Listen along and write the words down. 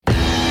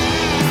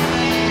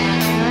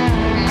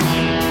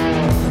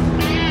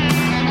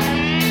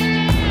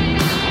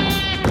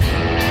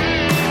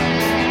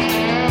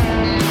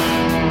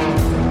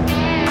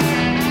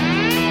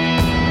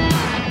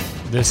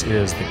This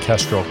is the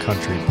Kestrel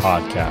Country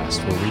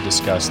Podcast, where we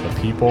discuss the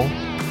people,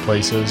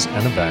 places,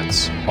 and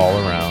events all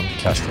around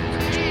Kestrel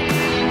Country.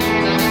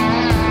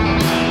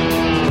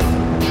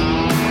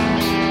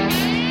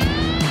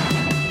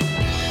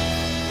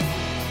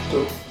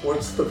 So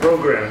what's the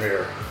program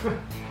here?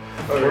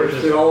 Or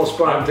is it all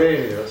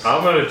spontaneous?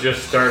 I'm going to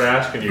just start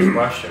asking you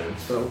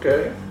questions.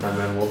 Okay. And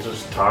then we'll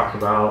just talk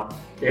about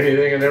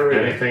anything and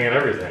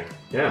everything.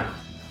 Yeah.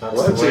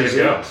 That's the way easy.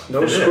 to go.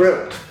 No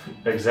script.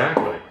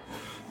 Exactly.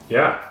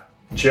 Yeah.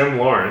 Jim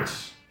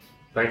Lawrence,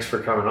 thanks for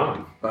coming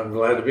on. I'm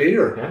glad to be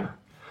here.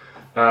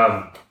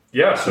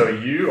 Yeah. So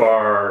you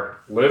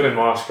live in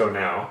Moscow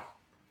now.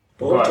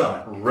 Full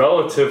time.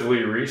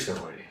 Relatively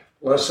recently.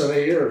 Less than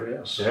a year,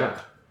 yes. Yeah.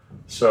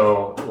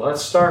 So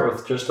let's start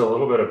with just a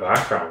little bit of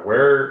background.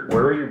 Where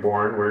were you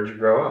born? Where did you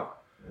grow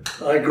up?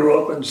 I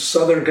grew up in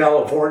Southern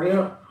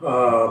California,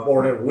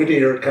 born in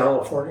Whittier,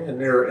 California,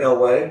 near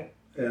LA,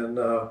 and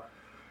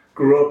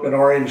grew up in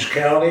Orange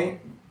County,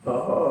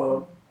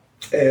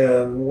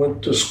 and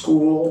went to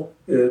school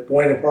at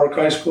Buena Park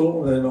High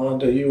School, and then on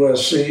to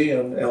USC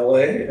in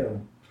LA,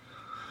 and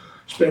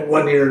spent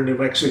 1 year in New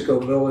Mexico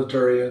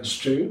Military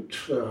Institute,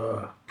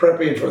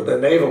 prepping for the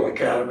Naval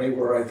Academy,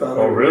 where I thought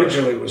I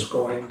originally was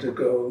going to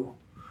go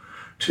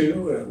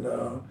to.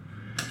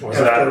 And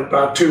after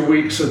about 2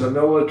 weeks in the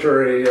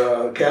military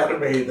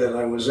academy that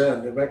I was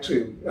in New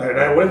Mexico, and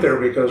I went there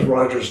because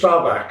Roger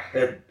Staubach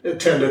had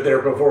attended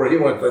there before he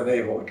went to the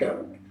Naval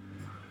Academy.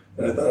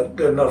 And I thought,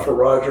 good enough for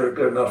Roger,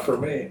 good enough for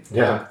me.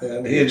 Yeah.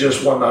 And he had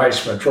just won the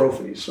Heisman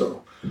Trophy,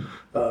 so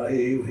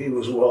he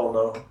was well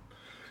known.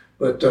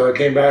 But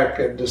came back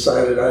and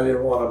decided I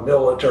didn't want a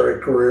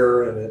military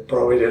career, and it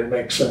probably didn't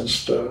make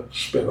sense to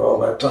spend all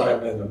that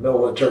time in the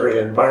military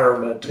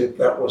environment if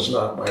that was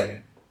not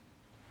my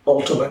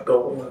ultimate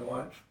goal in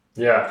life.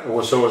 Yeah.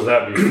 So was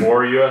that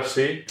before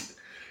USC?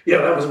 Yeah,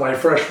 that was my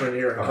freshman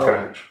year in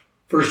college.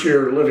 First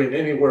year living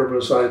anywhere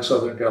besides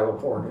Southern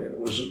California. It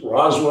was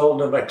Roswell,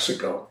 New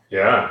Mexico.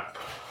 Yeah.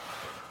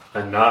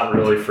 And not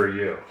really for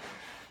you.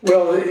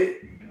 Well,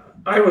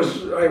 I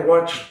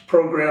watched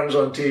programs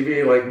on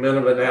TV like Men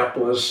of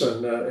Annapolis,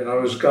 and I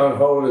was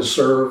gung-ho to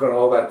serve and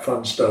all that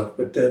fun stuff.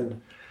 But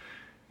then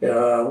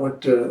I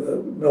went to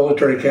the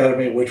military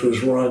academy, which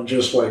was run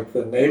just like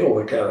the Naval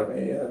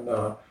Academy.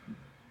 And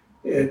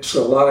it's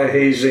a lot of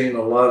hazing,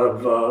 a lot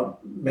of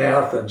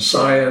math and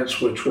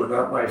science, which were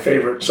not my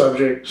favorite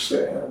subjects.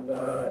 And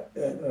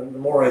the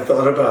more I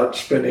thought about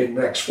spending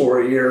the next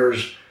 4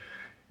 years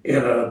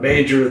in a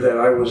major that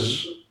I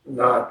was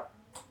not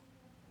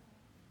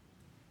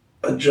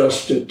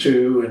adjusted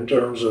to in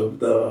terms of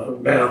the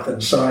math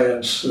and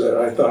science that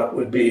I thought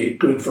would be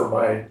good for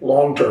my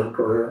long-term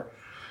career.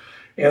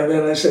 And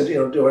then I said,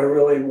 do I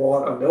really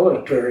want a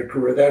military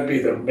career? That'd be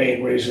the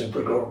main reason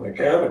for going to the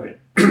academy,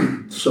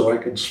 so I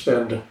could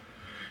spend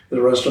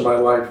the rest of my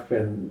life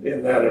in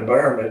that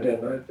environment.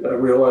 And I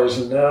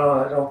realized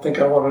now I don't think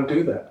I want to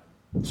do that.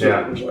 So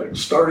It was like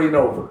starting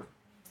over.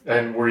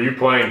 And were you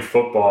playing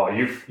football?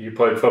 You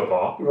played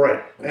football.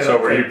 Right. And so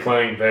were you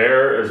playing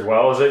there as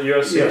well as at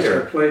USC? Yes,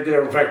 I played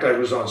there. In fact, I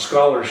was on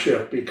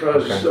scholarship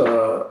because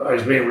I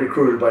was being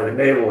recruited by the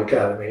Naval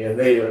Academy, and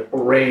they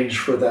arranged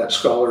for that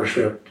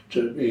scholarship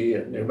to be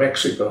in New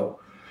Mexico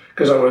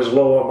because I was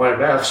low on my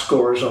math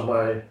scores on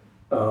my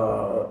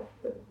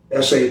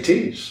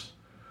SATs.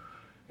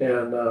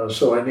 And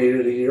so I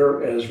needed a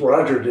year, as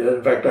Roger did.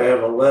 In fact, I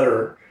have a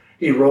letter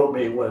he wrote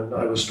me when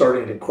I was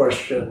starting to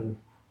question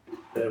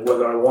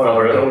whether I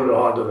wanted to go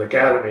on to the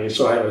academy.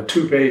 So I have a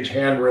 2-page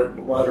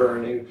handwritten letter,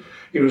 and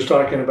he was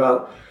talking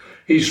about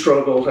he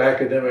struggled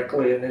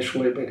academically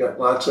initially, but got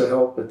lots of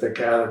help at the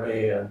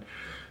academy, and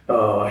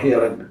he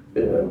had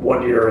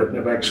 1 year at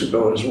New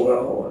Mexico as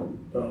well,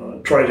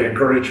 and tried to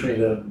encourage me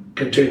to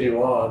continue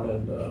on.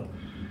 And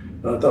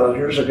I thought,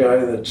 here's a guy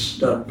that's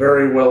done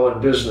very well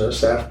in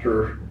business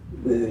after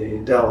the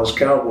Dallas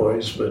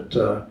Cowboys, but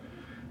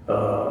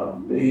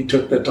he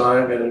took the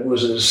time, and it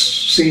was his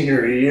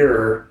senior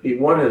year. He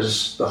won the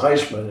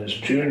Heisman his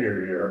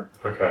junior year.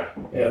 Okay.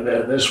 And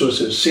then this was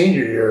his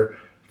senior year,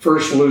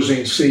 first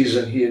losing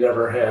season he had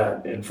ever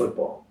had in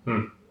football.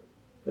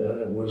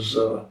 It was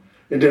a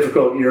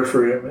difficult year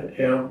for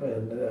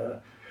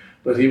him,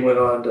 but he went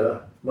on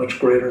to much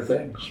greater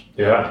things.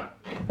 Yeah.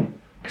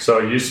 So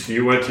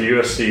you went to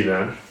USC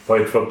then,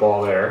 played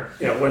football there.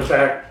 Yeah, went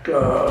back.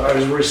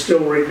 I was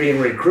still being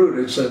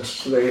recruited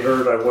since they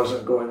heard I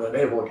wasn't going to the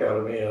Naval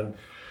Academy, and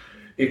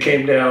it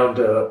came down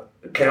to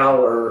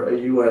Cal or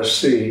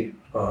USC,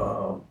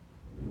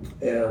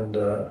 and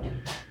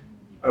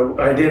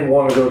I didn't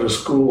want to go to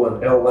school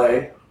in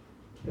LA.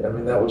 I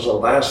mean, that was the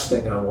last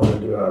thing I wanted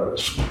to do out of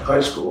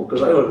high school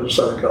because I lived in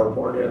Southern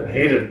California and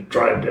hated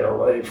driving to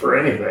LA for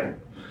anything.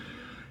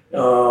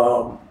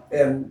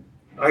 And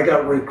I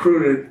got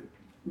recruited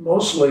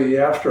mostly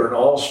after an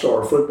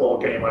all-star football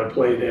game I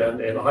played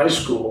in high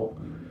school.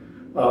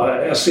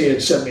 SC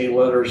had sent me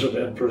letters of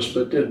interest,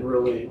 but didn't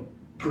really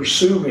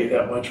pursue me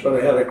that much. But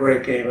I had a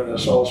great game in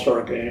this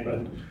all-star game,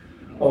 and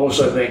all of a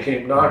sudden they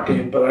came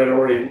knocking, but I'd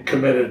already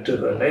committed to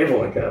the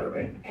Naval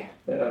Academy.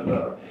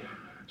 And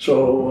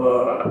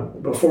So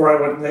before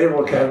I went to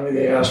Naval Academy,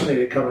 they asked me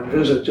to come and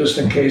visit just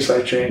in case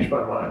I changed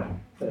my mind.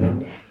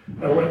 And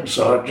I went and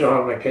saw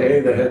John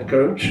McKay, the head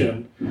coach,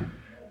 and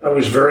I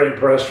was very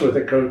impressed with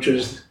the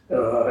coaches.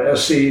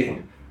 SC,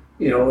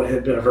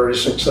 had been a very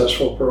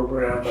successful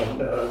program,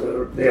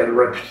 and they had a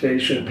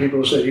reputation.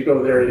 People said, you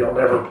go there, you'll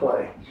never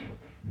play.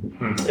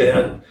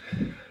 And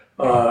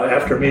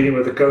after meeting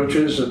with the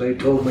coaches, and they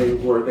told me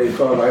where they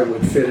thought I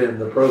would fit in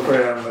the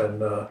program,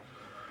 and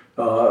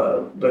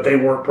but they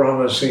weren't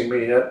promising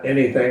me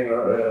anything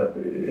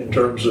in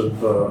terms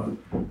of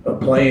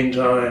playing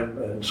time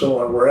and so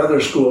on, where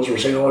other schools were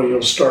saying, oh,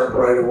 you'll start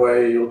right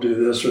away, you'll do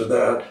this or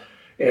that.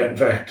 And in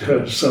fact,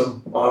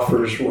 some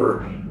offers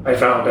were, I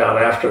found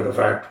out after the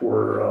fact,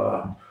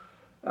 were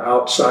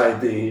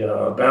outside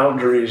the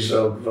boundaries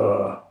of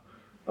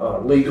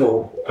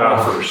legal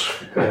offers.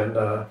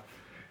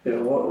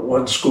 And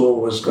one school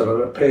was going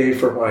to pay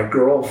for my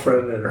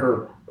girlfriend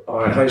and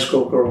my high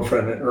school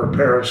girlfriend and her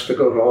parents to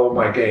go to all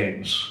my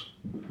games.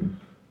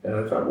 And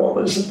I thought, well,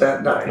 isn't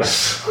that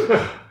nice?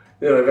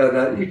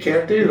 You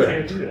can't do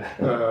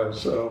that.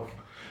 So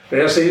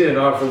the SC didn't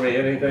offer me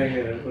anything,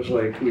 and it was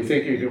like, we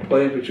think you can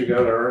play, but you got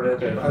to earn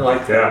it. And I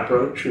liked that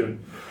approach. And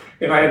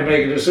I had to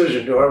make a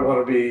decision. Do I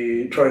want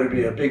to try to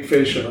be a big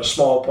fish in a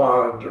small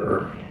pond,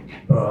 or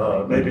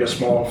maybe a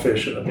small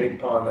fish in a big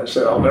pond? I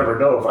said, I'll never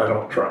know if I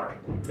don't try.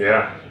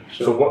 Yeah.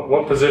 So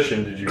what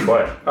position did you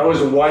play? I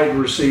was a wide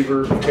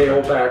receiver,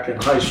 tailback in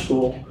high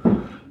school,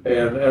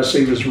 and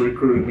SC was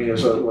recruiting me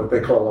as what they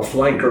call a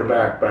flanker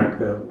back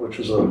then, which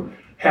is a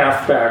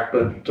halfback,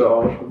 but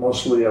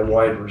mostly a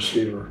wide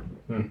receiver.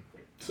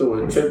 So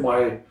it fit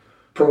my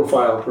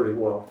profile pretty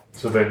well.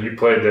 So then you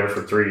played there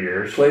for 3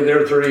 years? Played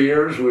there 3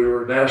 years. We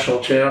were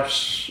national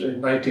champs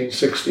in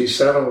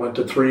 1967. Went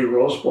to 3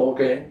 Rose Bowl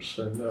games.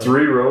 And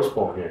 3 Rose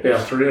Bowl games?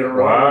 Yeah, 3 in a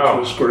row, wow.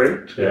 Which was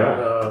great.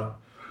 Yeah.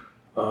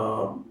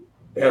 And,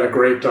 had a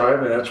great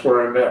time, and that's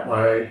where I met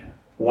my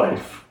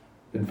wife.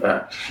 In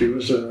fact, she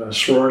was in a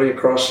sorority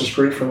across the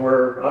street from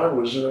where I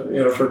was in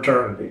a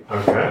fraternity.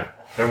 Okay.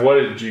 And what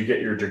did you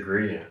get your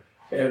degree in?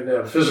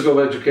 In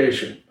physical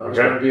education. I was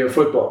going to be a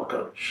football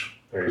coach,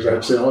 because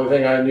that's the only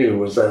thing I knew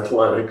was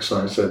athletics.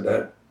 And I said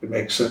that it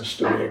makes sense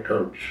to be a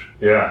coach.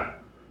 Yeah.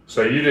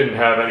 So you didn't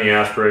have any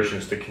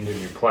aspirations to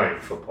continue playing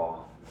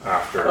football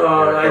after?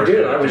 I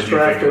did. I was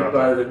drafted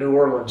by the New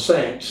Orleans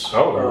Saints.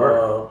 Oh, you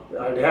were?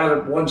 I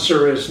had one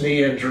serious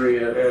knee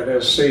injury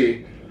at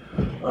SC,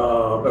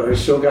 but I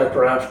still got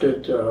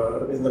drafted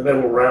in the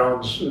middle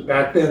rounds.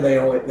 Back then,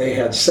 they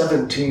had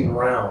 17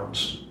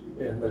 rounds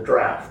in the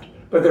draft,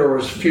 but there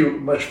was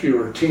much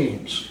fewer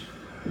teams.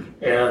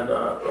 And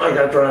I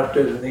got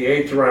drafted in the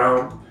 8th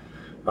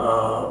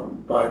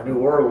round by New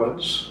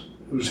Orleans,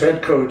 whose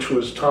head coach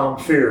was Tom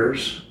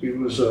Fears. He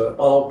was an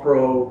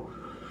all-pro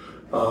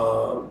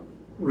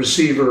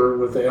receiver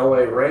with the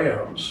LA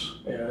Rams.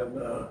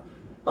 And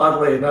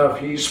oddly enough,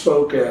 he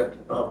spoke at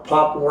a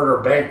Pop Warner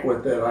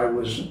banquet that I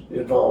was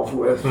involved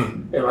with,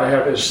 and I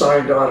have his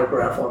signed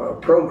autograph on a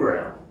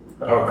program.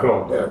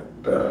 Cool.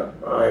 That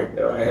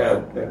I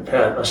had and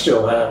I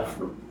still have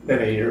for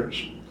many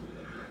years.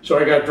 So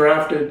I got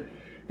drafted.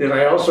 Then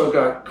I also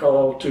got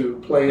called to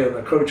play in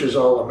the Coaches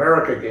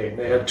All-America game.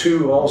 They had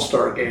 2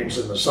 All-Star games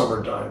in the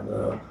summertime.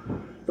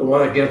 The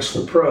one against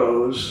the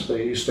pros,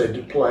 they used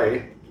to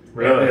play.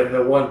 Really? And then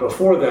the one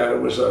before that, it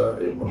was a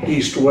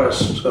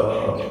East-West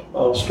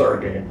All-Star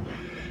game.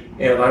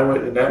 And I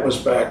went, and that was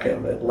back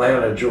in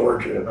Atlanta,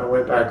 Georgia. And I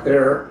went back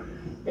there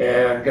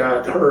and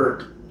got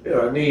hurt,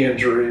 knee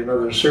injury,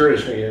 another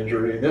serious knee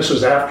injury. And this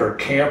is after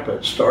camp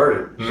had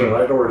started. So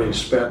I'd already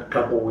spent a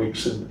couple of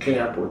weeks in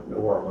camp with New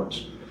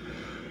Orleans.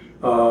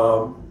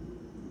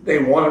 They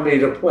wanted me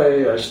to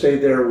play. I stayed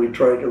there. We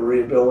tried to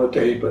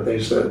rehabilitate, but they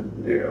said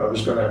I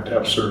was going to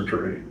have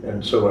surgery.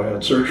 And so I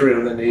had surgery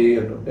on the knee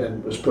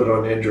and was put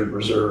on injured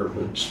reserve.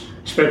 And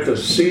spent the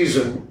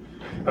season.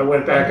 I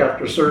went back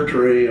after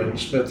surgery and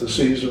spent the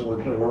season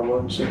with New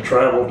Orleans and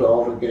traveled to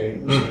all the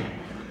games.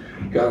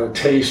 And got a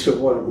taste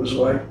of what it was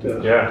like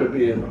to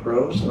be in the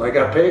pros. And I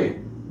got paid,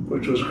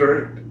 which was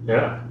great.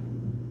 Yeah.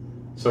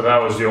 So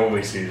that was the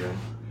only season.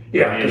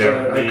 Yeah, because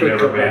I couldn't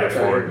come back.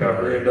 I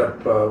ended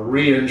up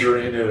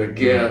re-injuring it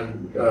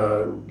again,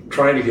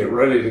 trying to get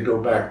ready to go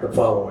back the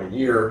following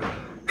year.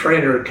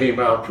 Trainer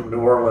came out from New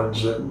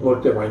Orleans and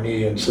looked at my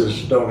knee and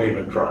says, "Don't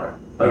even try.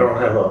 I don't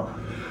have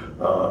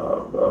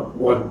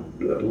one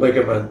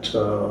ligament,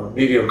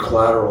 medial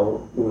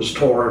collateral was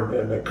torn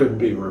and it couldn't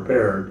be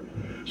repaired.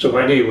 So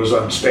my knee was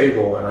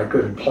unstable and I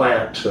couldn't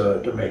plant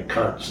to make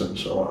cuts and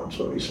so on.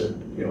 So he said,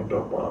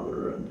 don't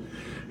bother." And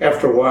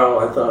after a while,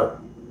 I thought,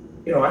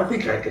 I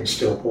think I can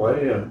still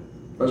play, and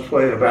let's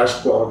play a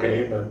basketball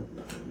game, and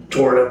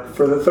tore it up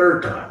for the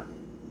 3rd time.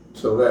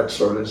 So that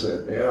sort of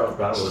it. Yeah,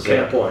 that was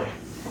can't play.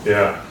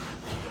 Yeah.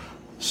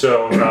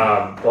 So,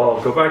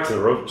 go back to the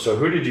Rose. So,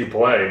 who did you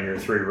play in your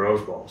 3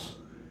 Rose Bowls?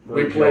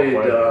 We played.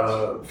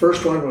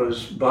 First one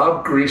was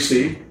Bob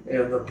Greasy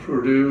and the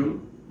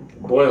Purdue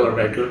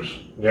Boilermakers.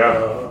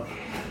 Yeah.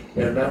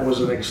 And that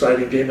was an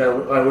exciting game.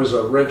 I was a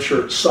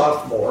redshirt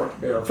sophomore.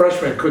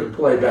 Freshmen couldn't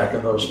play back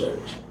in those days.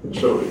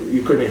 So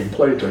you couldn't even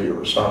play till you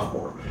were a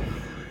sophomore.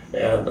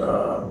 And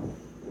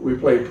we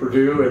played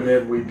Purdue, and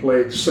then we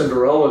played the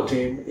Cinderella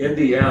team,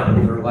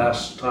 Indiana, their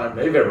last time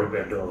they've ever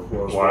been to a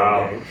Rose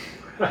Bowl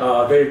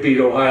game. They beat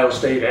Ohio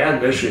State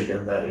and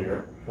Michigan that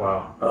year.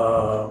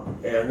 Wow.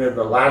 And then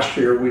the last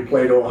year we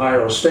played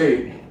Ohio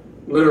State,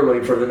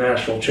 literally for the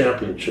national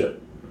championship.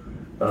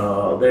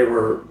 They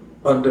were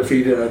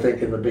undefeated, I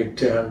think, in the Big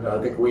Ten.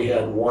 I think we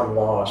had one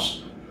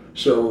loss.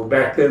 So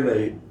back then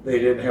they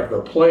didn't have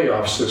the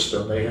playoff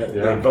system. They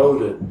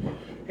voted,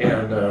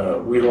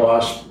 and we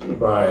lost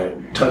by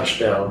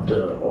touchdown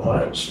to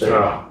Ohio State.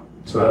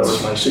 So that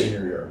was my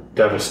senior year.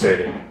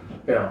 Devastating.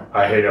 Yeah.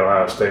 I hate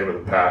Ohio State with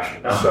a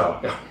passion.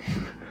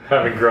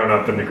 Having grown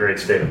up in the great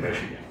state of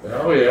Michigan.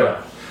 Oh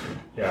yeah.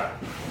 Yeah.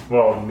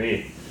 Well,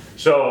 me.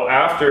 So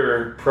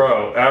after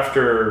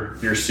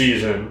your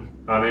season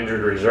on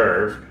injured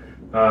reserve,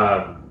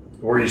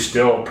 were you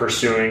still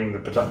pursuing the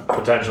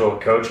potential of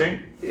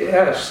coaching?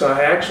 Yes,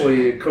 I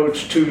actually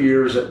coached 2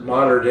 years at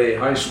Modern Day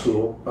High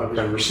School. I was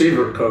a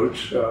receiver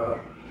coach,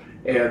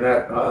 and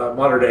that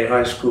Modern Day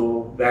High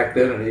School back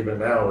then and even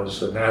now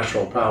is a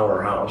national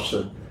powerhouse.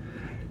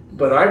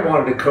 But I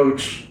wanted to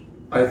coach,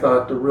 I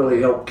thought, to really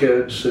help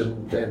kids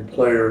and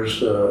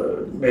players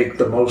make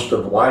the most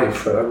of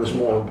life. That was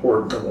more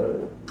important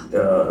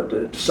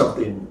than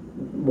something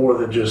more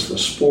than just the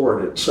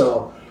sport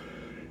itself.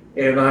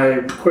 And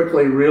I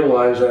quickly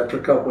realized after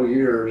a couple of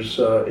years,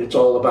 it's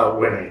all about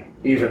winning,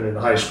 even in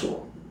high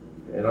school.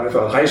 And I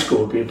thought high school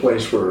would be a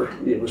place where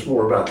it was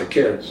more about the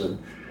kids. And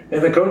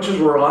the coaches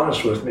were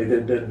honest with me.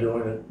 They'd been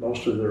doing it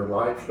most of their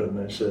life. And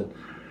they said,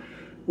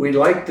 we'd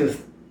like to,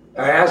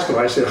 I asked them,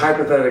 I said,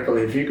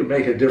 hypothetically, if you could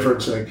make a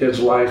difference in a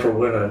kid's life or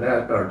win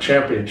a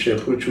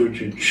championship, which would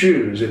you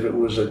choose if it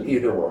was an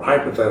either or?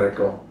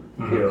 Hypothetical,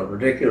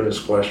 ridiculous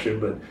question.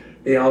 But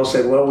they all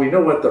said, well, we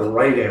know what the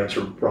right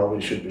answer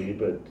probably should be,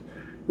 but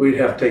we'd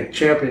have to take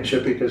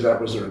championship because that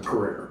was their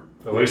career.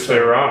 At least they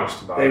were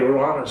honest about it. They were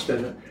honest.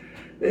 And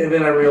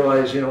then I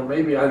realized,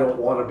 maybe I don't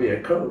want to be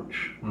a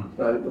coach.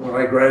 When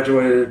I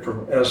graduated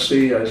from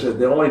SC, I said,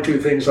 the only two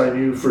things I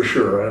knew for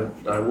sure,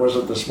 I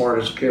wasn't the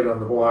smartest kid on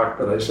the block,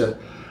 but I said,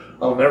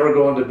 I'll never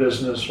go into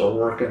business or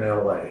work in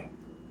LA.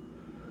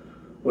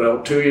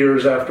 Well, 2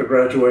 years after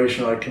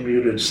graduation, I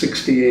commuted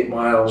 68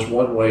 miles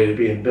one way to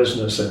be in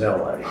business in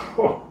LA.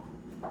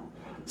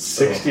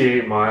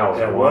 68 miles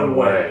one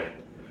way.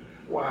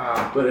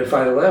 Wow. But if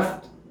I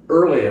left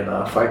early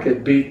enough, I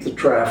could beat the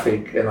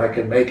traffic and I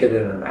could make it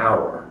in an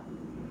hour.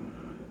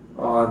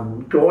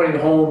 On going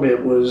home,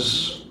 it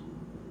was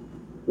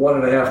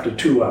 1.5 to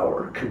 2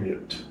 hour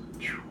commute.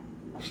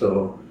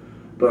 So,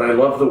 but I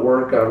loved the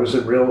work. I was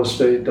in real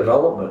estate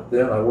development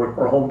then. I worked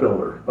for a home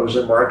builder. I was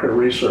in market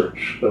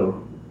research,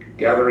 so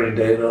gathering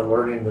data,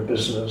 learning the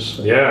business.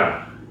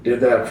 Yeah. Did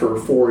that for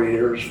 4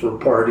 years for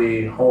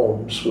Party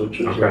Homes, which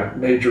is a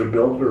major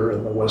builder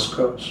in the West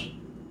Coast.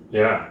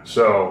 Yeah,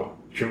 so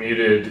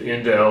commuted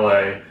into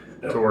LA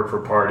to work for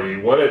Party.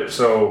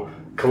 So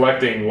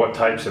collecting what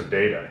types of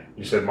data?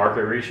 You said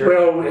market research?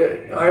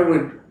 Well, I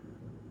would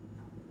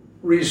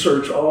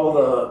research all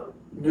the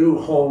new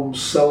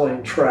homes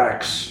selling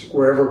tracts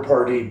wherever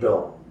Party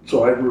built.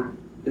 So I would,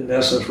 in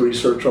essence,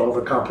 research all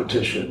the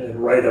competition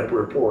and write up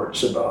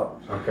reports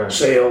about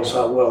sales,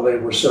 how well they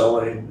were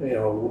selling,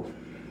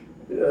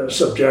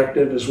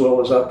 subjective as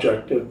well as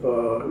objective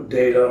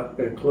data,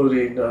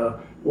 including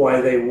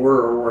why they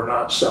were or were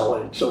not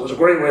selling. So it was a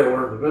great way to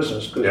learn the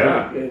business because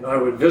I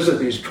would visit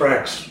these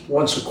tracts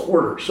once a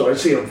quarter, so I'd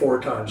see them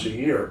 4 times a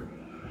year.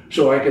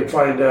 So I could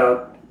find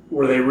out,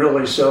 were they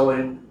really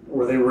selling,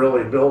 were they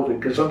really building,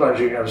 because sometimes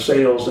you have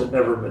sales that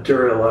never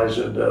materialize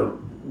into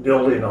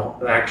building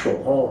an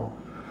actual home.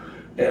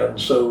 And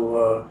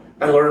so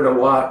I learned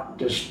a lot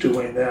just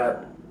doing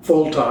that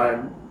full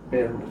time.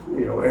 And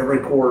every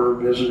quarter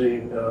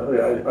visiting,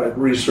 I'd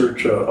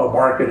research a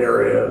market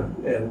area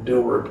and do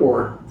a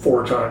report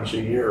 4 times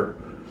a year.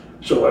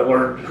 So I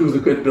learned who the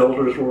good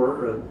builders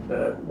were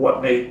and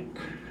what made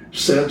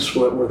sense,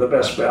 what were the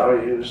best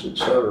values,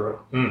 etc.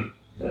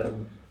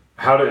 And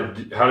how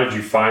did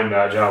you find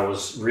that job?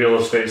 Was real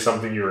estate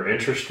something you were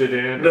interested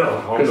in?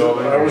 No, because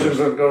I wasn't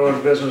going to go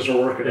into business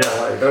or work in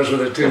LA. Those were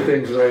the 2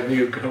 things that I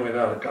knew coming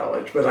out of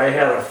college. But I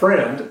had a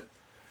friend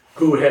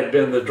who had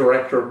been the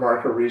director of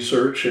market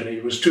research, and he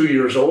was 2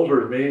 years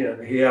older than me,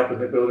 and he happened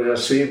to go to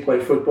SC and play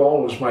football,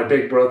 and was my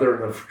big brother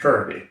in the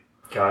fraternity.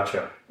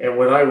 Gotcha. And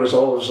when I was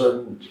all of a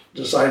sudden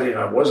deciding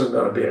I wasn't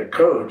going to be a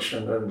coach,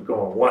 and then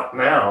going, what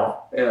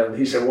now? And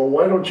he said, well,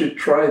 why don't you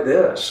try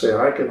this? And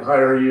I can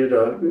hire you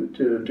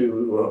to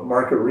do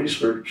market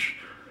research.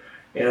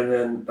 And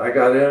then I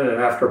got in,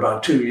 and after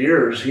about 2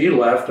 years, he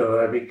left, and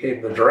I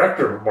became the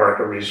director of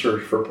market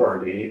research for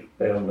Party.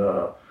 And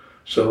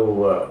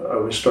so I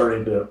was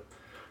starting to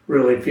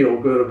really feel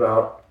good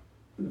about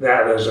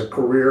that as a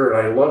career,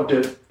 and I loved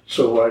it.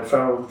 So I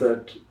found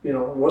that, it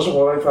wasn't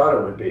what I thought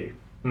it would be.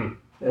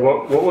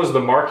 What was the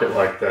market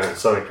like then in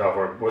Southern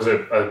California? Was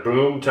it a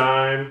boom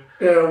time?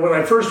 Yeah, when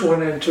I first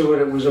went into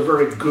it, it was a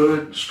very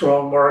good,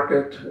 strong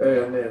market.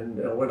 And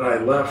then when I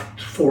left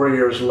 4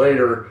 years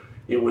later,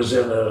 it was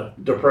in a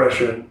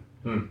depression.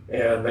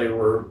 And they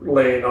were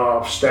laying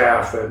off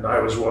staff, and I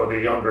was one of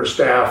the younger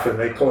staff, and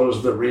they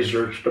closed the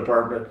research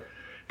department.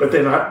 But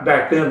then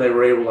back then they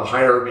were able to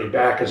hire me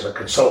back as a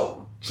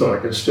consultant, so I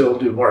could still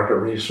do market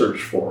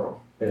research for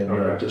them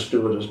and just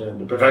do it as an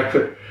independent. In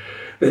fact,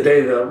 the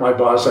day that my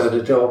boss had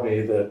to tell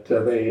me that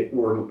they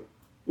were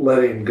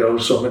letting go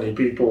so many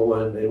people,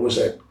 and it was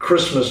at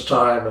Christmas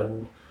time,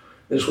 and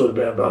this would have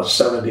been about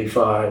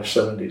 75,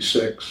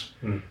 76.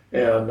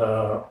 And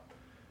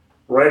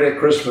right at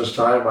Christmas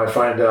time, I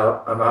find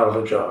out I'm out of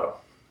a job.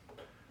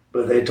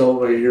 But they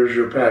told me, here's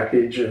your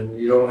package, and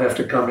you don't have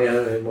to come in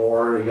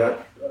anymore.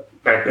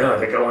 Back then, I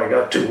think I only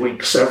got 2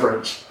 weeks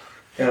severance.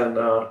 And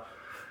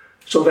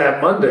so that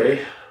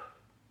Monday,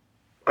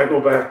 I go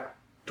back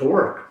to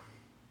work.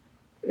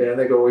 And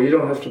they go, well, you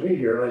don't have to be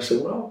here. And I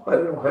said, well, I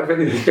don't have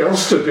anything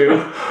else to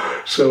do.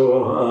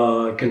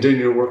 So I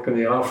continued to work in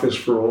the office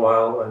for a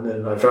while, and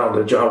then I found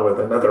a job with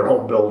another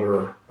home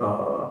builder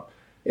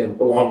in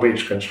Long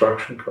Beach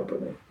Construction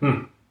Company.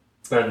 And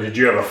did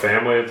you have a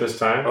family at this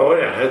time? Oh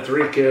yeah, I had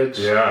 3 kids.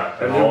 Yeah,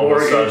 and all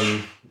of a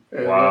sudden,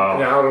 and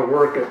out of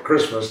work at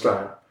Christmas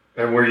time.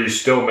 And were you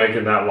still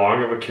making that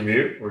long of a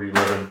commute? Were you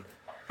living?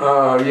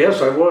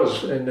 Yes, I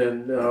was, and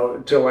then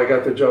until I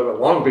got the job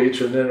at Long Beach,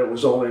 and then it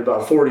was only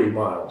about 40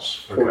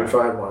 miles,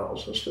 45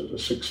 miles instead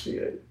of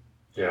 68.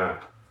 Yeah,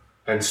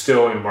 and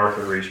still in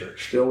market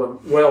research.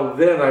 Well,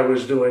 then I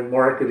was doing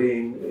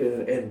marketing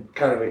and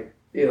kind of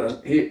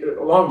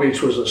Long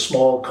Beach was a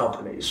small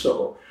company,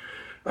 so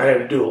I had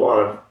to do a lot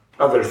of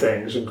other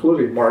things,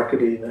 including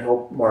marketing and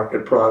help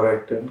market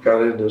product, and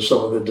got into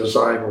some of the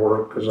design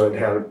work because I'd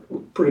had a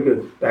pretty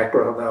good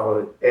background now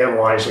at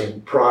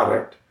analyzing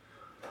product.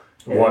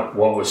 What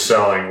was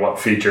selling, what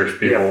features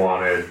people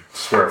wanted,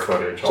 square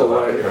footage, all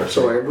that.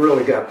 So I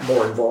really got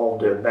more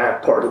involved in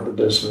that part of the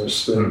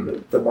business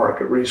than the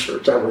market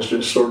research. That was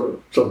just sort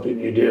of something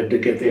you did to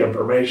get the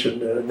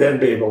information and then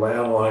be able to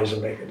analyze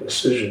and make a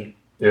decision.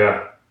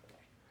 Yeah.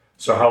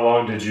 So how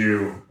long did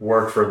you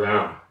work for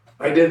them?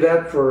 I did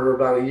that for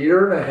about 1.5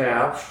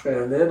 years,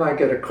 and then I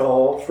get a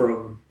call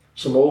from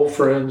some old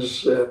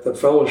friends at the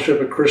Fellowship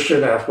of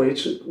Christian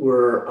Athletes,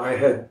 where I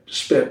had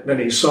spent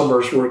many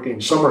summers working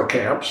summer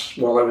camps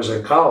while I was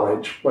in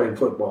college playing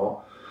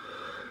football.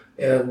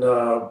 And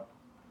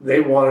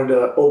they wanted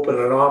to open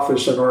an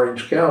office in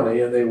Orange County,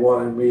 and they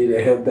wanted me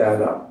to head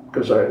that up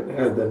because I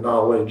had the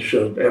knowledge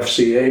of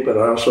FCA, but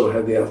I also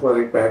had the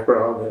athletic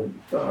background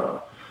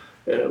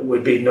and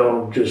would be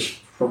known just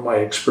from my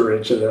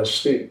experience at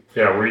SC.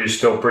 Yeah, were you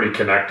still pretty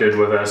connected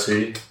with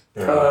SC?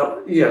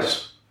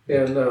 Yes.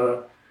 And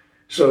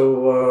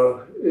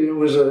so it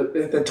was,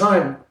 at the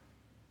time,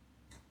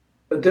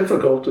 a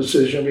difficult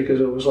decision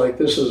because it was like,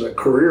 this is a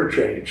career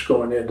change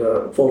going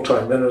into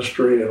full-time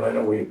ministry, and I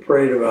know we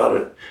prayed about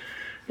it.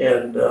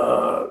 And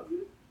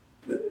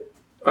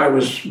I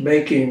was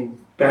making,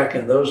 back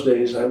in those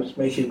days, I was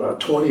making about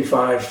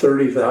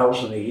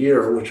 $25,000-$30,000 a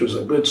year, which was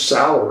a good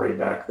salary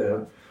back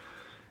then.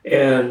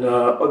 And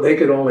they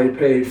could only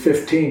pay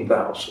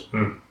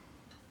 $15,000.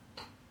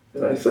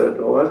 And I said,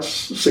 well,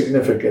 that's a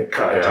significant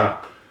cut. Yeah.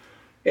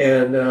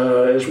 And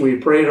as we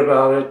prayed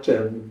about it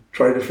and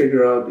tried to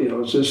figure out,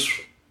 is this,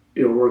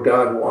 where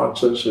God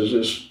wants us? Is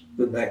this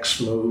the next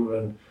move?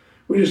 And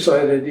we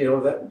decided,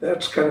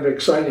 that's kind of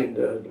exciting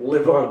to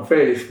live on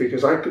faith,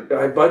 because I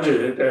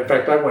budgeted. In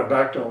fact, I went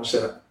back to them and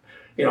said,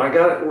 I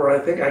got it where I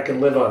think I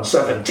can live on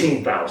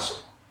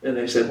 $17,000. And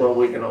they said, well,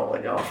 we can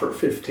only offer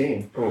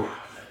 15. Ooh.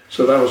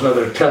 So that was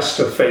another test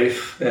of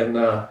faith. And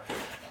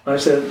I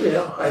said,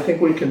 I think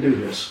we can do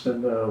this.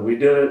 And we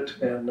did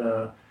it.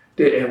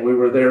 And we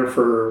were there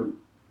for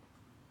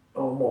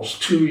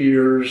almost 2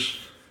 years.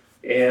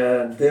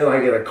 And then I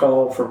get a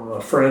call from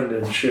a friend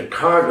in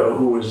Chicago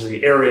who was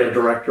the area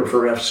director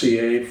for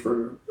FCA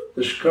for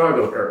the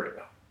Chicago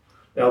area.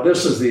 Now,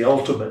 this is the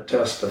ultimate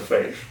test of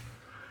faith.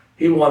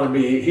 He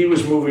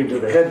was moving to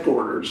the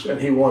headquarters,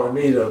 and he wanted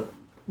me to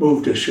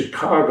move to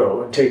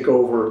Chicago and take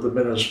over the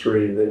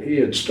ministry that he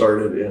had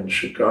started in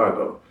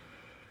Chicago.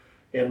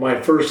 And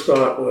my first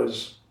thought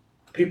was,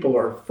 people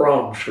are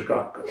from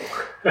Chicago.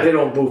 They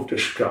don't move to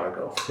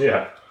Chicago.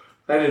 Yeah.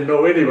 I didn't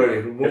know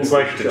anybody who moved to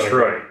Chicago. It's like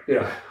Detroit.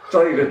 Yeah. It's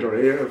like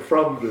Detroit. You're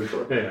from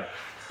Detroit. Yeah.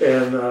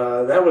 And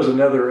that was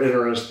another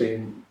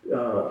interesting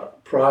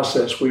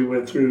process we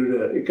went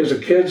through, because the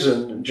kids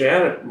and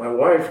Janet, my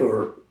wife,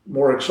 were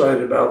more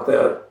excited about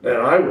that than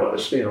I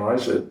was. I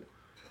said,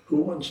 who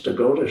wants to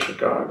go to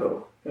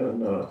Chicago?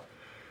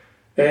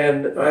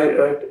 And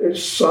I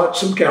sought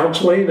some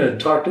counseling and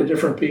talked to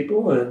different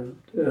people. And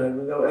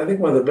I think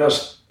one of the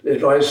best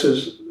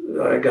advices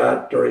I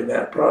got during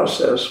that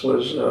process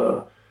was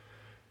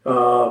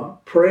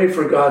pray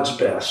for God's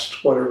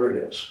best, whatever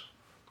it is.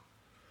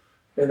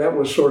 And that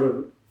was sort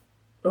of,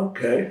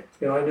 okay.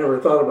 I never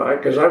thought about it,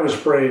 because I was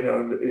praying,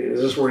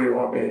 is this where you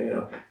want me?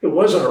 It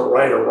wasn't a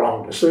right or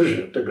wrong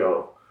decision to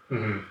go.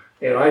 Mm-hmm.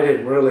 And I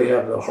didn't really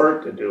have the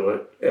heart to do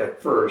it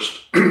at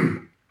first.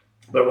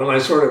 But when I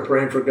started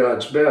praying for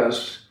God's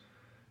best,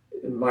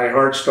 my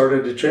heart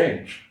started to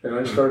change. And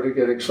I started to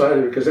get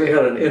excited because they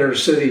had an inner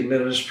city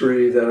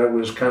ministry that I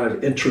was kind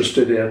of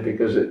interested in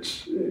because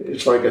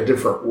it's like a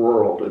different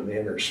world in the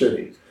inner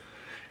city.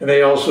 And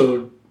they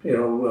also,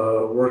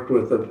 worked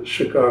with the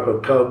Chicago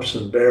Cubs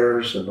and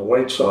Bears and the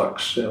White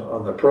Sox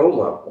on the pro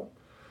level,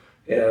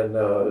 and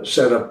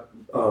set up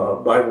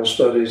Bible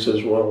studies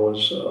as well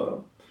as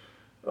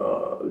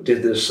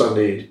did this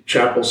Sunday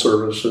chapel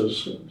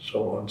services and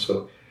so on.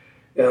 So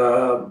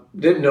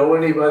didn't know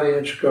anybody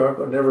in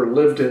Chicago, never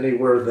lived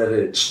anywhere that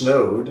it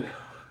snowed.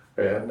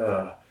 And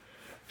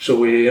so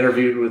we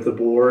interviewed with the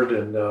board,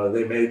 and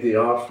they made the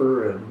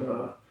offer.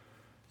 And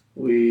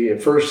we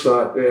at first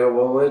thought,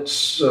 let's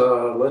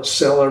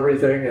sell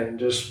everything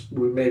and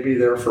we may be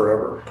there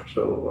forever.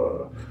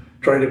 So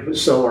trying to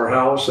sell our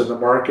house, and the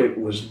market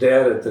was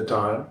dead at the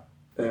time.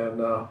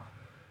 And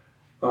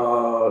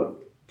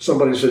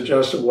somebody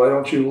suggested, why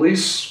don't you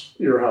lease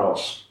your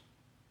house?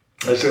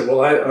 I said,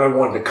 well, I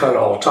wanted to cut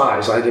all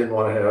ties. I didn't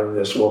want to have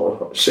this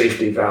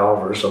safety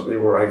valve or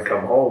something where I'd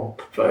come home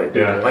if I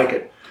didn't like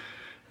it.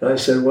 And I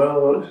said,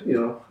 well,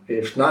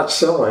 if not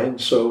selling,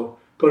 so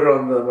put it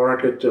on the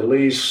market to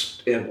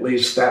lease at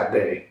least that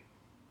day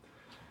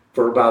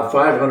for about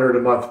 $500 a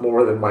month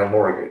more than my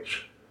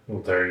mortgage.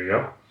 Well, there you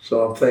go.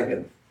 So I'm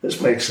thinking, this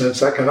makes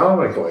sense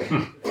economically.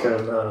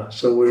 And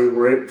so we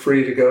were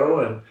free to go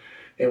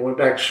and went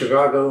back to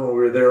Chicago, and we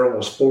were there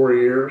almost 4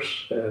 years.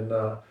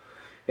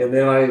 And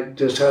then I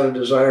just had a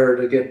desire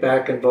to get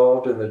back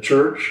involved in the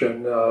church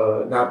and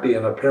not be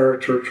in a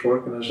parachurch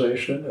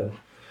organization.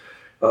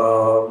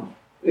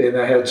 And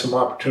I had some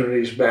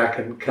opportunities back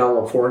in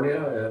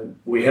California, and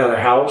we had a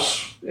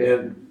house.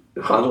 And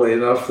oddly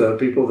enough, the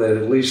people that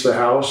had leased the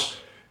house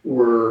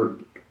were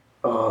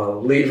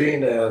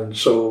leaving, and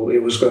so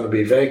it was going to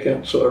be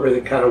vacant. So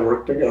everything kind of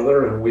worked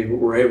together, and we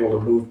were able to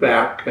move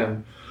back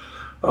and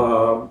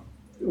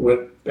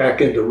went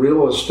back into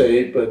real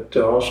estate, but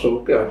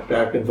also got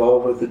back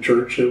involved with the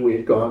church that we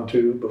had gone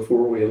to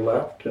before we had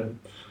left. And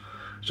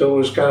so it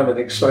was kind of an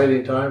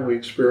exciting time. We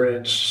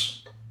experienced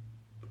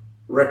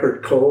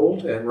record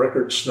cold and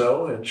record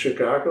snow in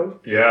Chicago.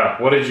 Yeah.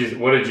 What did you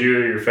and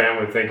your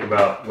family think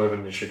about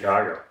living in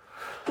Chicago?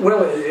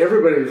 Well,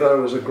 everybody thought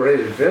it was a great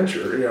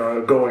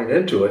adventure, going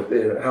into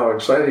it, how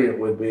exciting it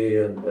would be.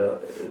 And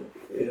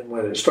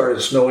when it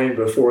started snowing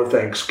before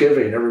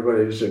Thanksgiving,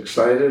 everybody was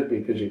excited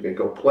because you could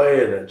go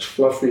play and it's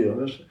fluffy.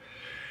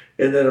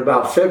 And then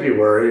about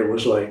February, it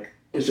was like,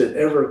 is it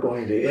ever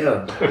going to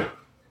end?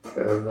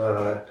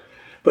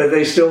 But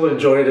they still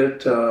enjoyed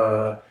it.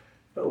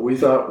 We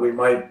thought we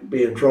might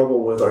be in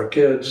trouble with our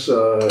kids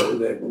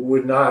that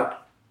would not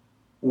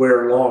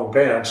wear long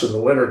pants in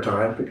the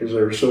wintertime because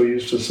they were so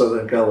used to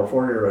Southern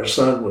California. Our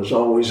son was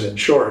always in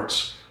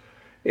shorts.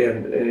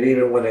 And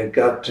even when it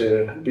got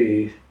to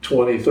be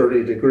 20,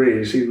 30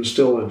 degrees, he was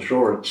still in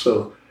shorts.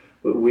 So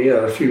we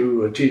had a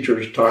few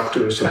teachers talk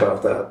to us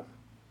about that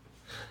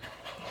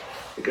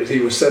because he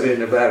was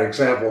setting a bad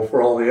example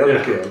for all the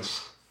other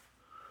kids.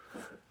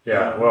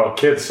 Yeah, well,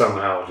 kids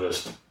somehow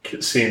just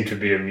seem to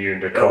be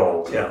immune to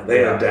cold. Yeah,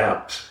 they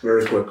adapt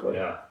very quickly.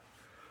 Yeah.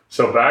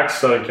 So back to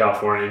Southern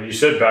California, and you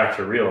said back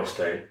to real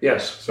estate.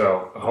 Yes.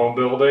 So home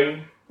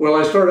building? Well,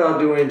 I started out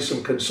doing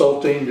some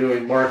consulting,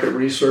 doing market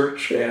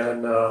research,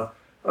 and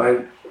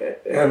I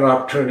had an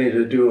opportunity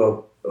to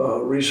do a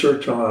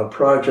research on a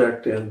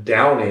project in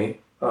Downey,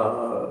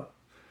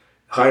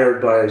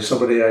 hired by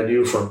somebody I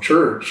knew from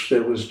church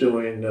that was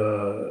doing,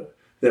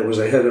 that was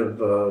the head of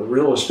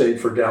real estate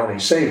for Downey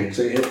Savings.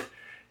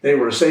 They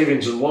were a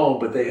savings and loan,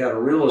 but they had a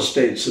real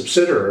estate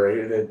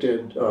subsidiary that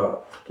did a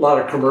lot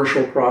of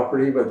commercial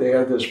property, but they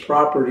had this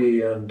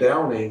property in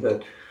Downey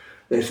that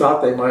they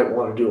thought they might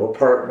want to do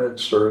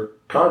apartments or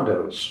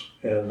condos.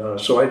 And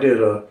so I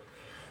did a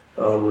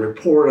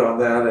report on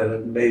that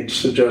and made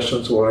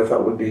suggestions of what I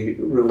thought would be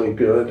really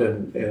good,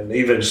 and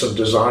even some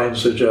design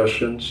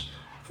suggestions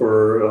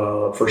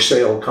for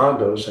sale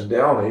condos in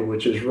Downey,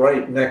 which is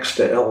right next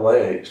to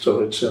LA.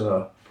 So it's in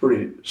a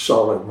pretty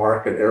solid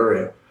market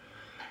area.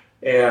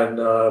 And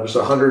it was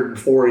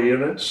 104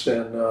 units,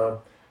 and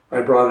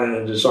I brought in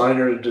a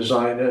designer to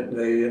design it, and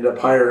they ended up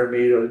hiring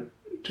me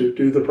to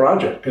do the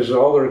project because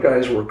all their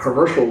guys were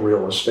commercial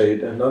real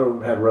estate and none of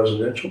them had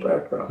residential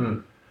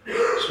background.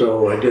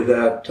 So I did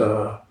that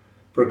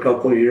for a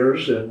couple of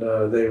years, and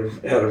they've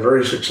had a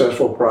very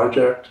successful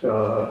project,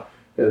 the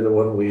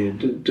one we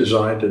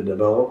designed and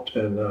developed.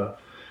 And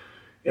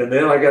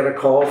then I got a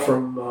call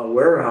from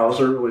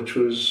Weyerhaeuser, which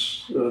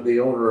was the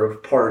owner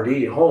of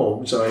Pardee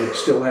Homes. I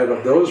still had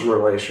those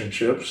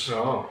relationships.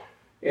 Oh.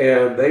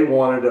 And they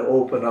wanted to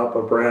open up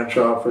a branch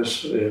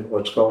office in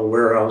what's called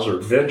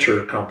Weyerhaeuser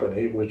Venture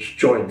Company, which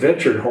joint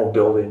ventured home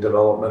building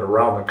development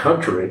around the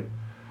country.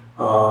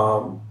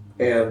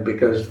 And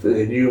because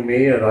they knew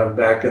me and I'm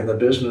back in the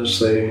business,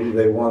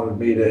 they wanted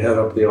me to head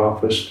up the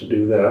office to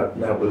do that.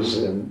 And that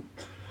was in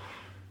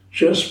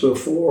just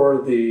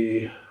before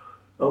the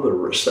other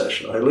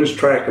recession. I lose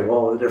track of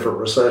all the different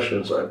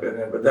recessions I've been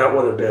in, but that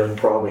would have been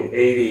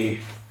probably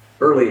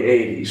early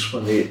 80s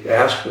when the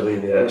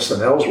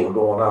S&Ls were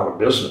going out of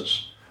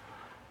business.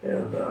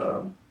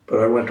 And but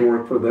I went to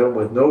work for them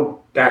with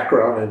no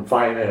background in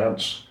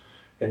finance,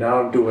 and now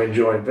I'm doing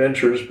joint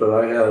ventures, but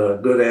I had a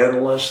good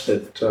analyst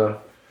that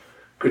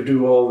could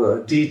do all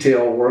the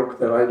detail work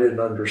that I didn't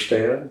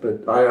understand,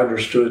 but I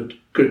understood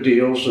good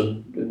deals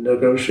and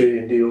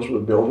negotiating deals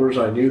with builders.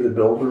 I knew the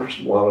builders,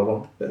 a lot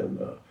of them, and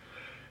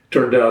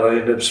turned out I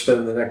ended up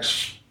spending the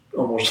next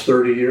almost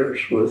 30 years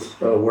with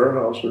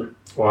Weyerhaeuser.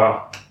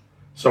 Wow.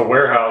 So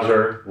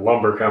Weyerhaeuser,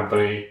 lumber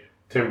company,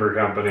 timber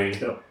company,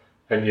 Yeah.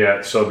 and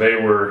yet, so they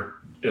were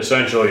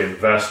essentially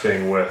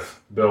investing with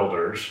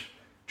builders,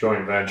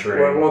 joint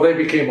venturing. Well, they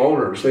became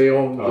owners. They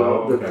owned,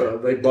 okay.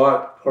 They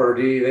bought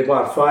Pardee. They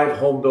bought 5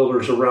 home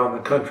builders around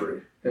the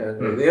country.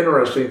 And the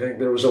interesting thing,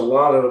 there was a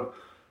lot of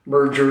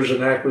mergers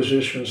and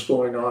acquisitions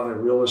going on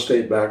in real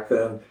estate back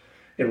then.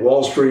 And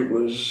Wall Street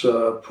was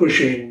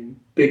pushing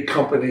big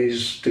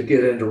companies to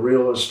get into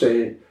real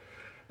estate.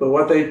 But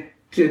what they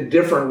did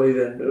differently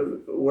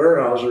than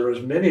Weyerhaeuser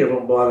is many of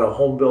them bought a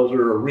home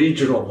builder, a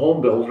regional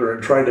home builder,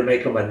 and tried to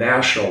make them a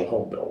national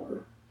home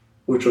builder,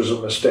 which was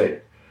a mistake.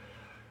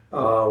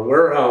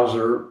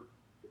 Weyerhaeuser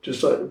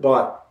just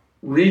bought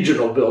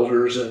regional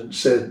builders and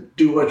said,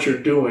 do what you're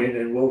doing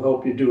and we'll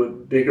help you do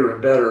it bigger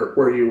and better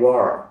where you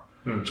are.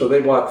 So they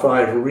bought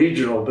 5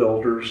 regional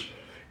builders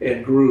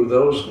and grew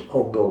those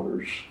home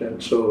builders.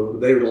 And so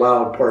they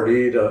allowed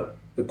Pardee to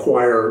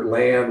acquire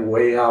land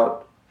way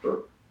out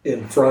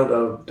in front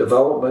of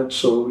development,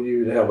 so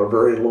you'd have a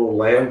very low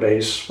land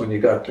base when you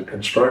got to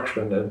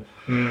construction.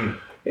 And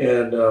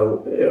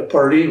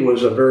Pardee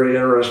was a very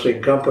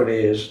interesting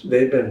company.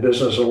 They'd been in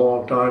business a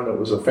long time. It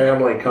was a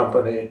family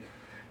company,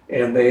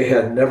 and they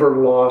had never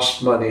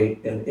lost money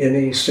in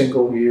any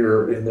single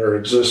year in their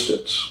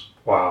existence.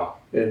 Wow.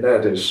 And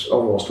that is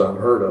almost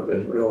unheard of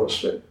in real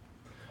estate.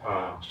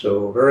 Wow.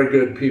 So very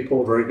good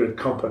people, very good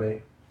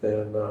company.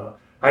 And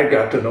I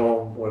got to know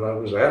them when I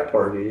was at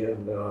Pardee,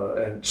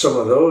 and some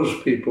of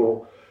those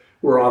people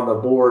were on the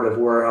board of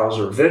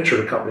Weyerhaeuser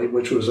Venture Company,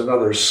 which was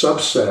another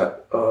subset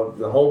of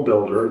the home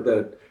builder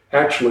that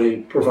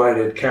actually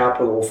provided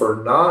capital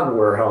for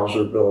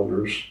non-Weyerhaeuser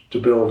builders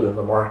to build in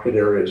the market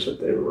areas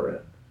that they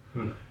were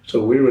in.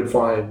 So we would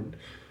find,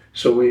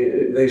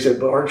 they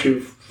said, but aren't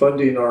you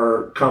funding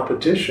our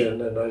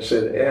competition? And I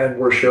said, and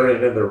we're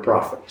sharing in their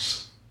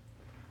profits.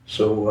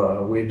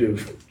 So we do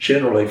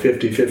generally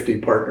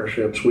 50-50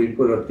 partnerships. We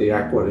put up the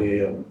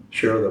equity and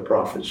share the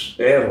profits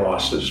and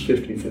losses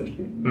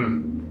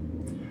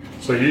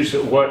 50-50. So you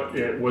said, what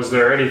was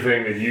there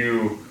anything that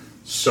you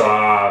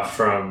saw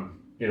from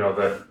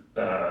that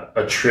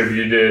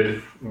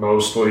attributed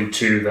mostly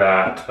to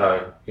that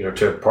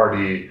to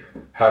Pardee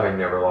having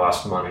never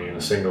lost money in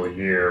a single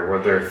year? Were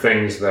there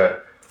things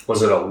that,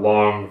 was it a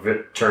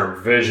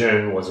long-term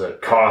vision? Was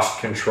it cost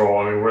control?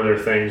 I mean, were there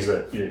things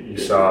that you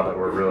saw that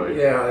were really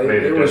made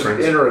a difference? It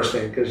was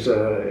interesting because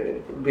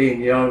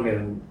being young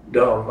and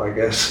dumb, I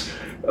guess,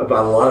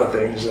 about a lot of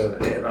things. And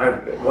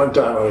one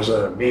time I was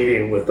in a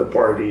meeting with the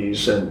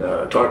Pardees and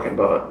talking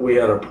about, we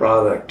had a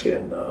product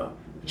in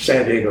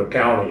San Diego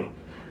County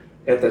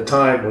at the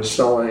time was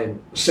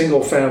selling a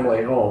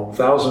single-family home,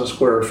 1,000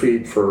 square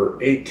feet for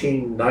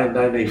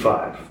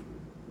 $18,995,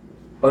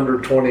 under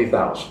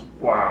 $20,000.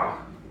 Wow.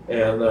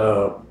 And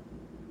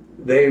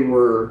they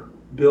were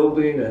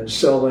building and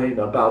selling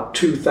about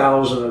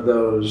 2,000 of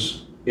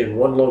those in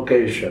one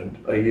location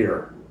a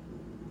year.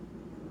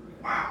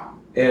 Wow.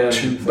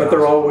 But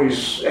they're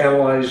always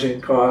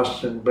analyzing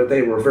costs, but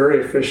they were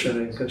very efficient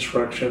in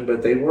construction,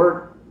 but they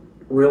weren't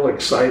real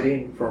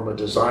exciting from a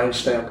design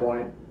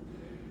standpoint.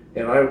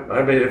 And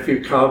I made a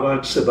few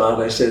comments about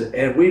it. I said,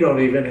 and we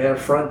don't even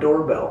have front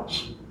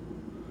doorbells.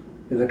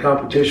 And the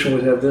competition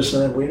would have this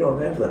and that, we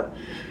don't have that.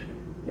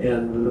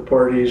 And the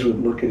Pardees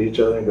would look at each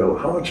other and go,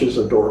 how much is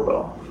a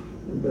doorbell?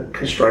 And the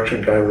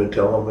construction guy would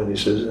tell them, and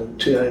he says,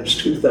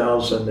 times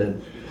 2,000,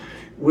 and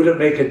would it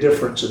make a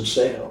difference in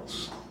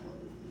sales?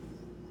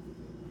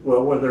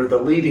 Well, when they're the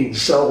leading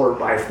seller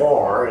by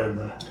far,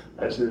 and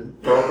I said,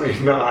 probably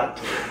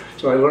not.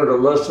 So I learned a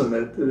lesson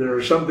that there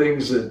are some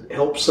things that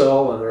help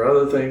sell, and there are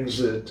other things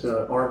that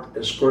aren't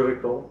as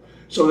critical.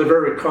 So they're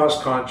very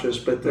cost conscious,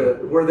 but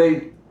where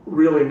they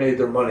really made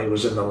their money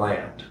was in the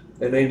land.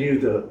 And they knew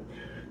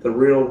the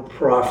real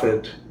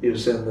profit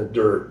is in the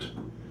dirt.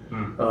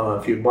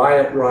 If you buy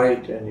it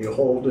right and you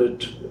hold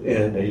it,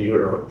 and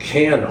you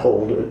can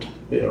hold it,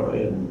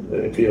 and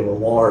if you have a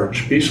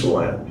large piece of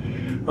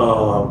land,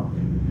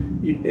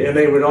 and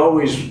they would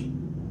always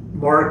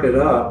mark it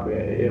up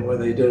when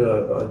they did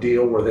a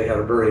deal where they had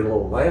a very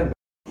low land.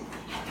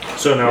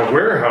 So now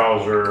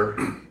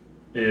Weyerhaeuser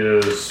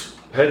is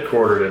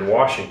headquartered in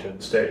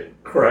Washington State,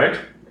 correct?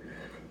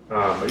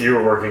 You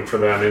were working for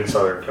them in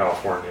Southern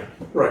California.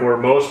 Right. Were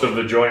most of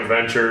the joint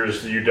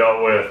ventures you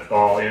dealt with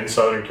all in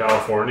Southern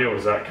California?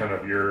 Was that kind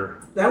of your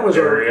That was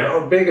area?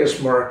 our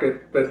biggest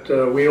market, but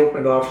we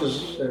opened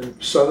offices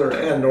in Southern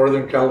and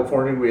Northern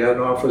California. We had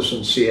an office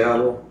in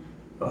Seattle,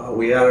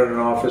 We added an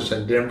office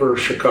in Denver,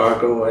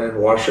 Chicago, and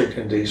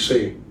Washington,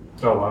 D.C.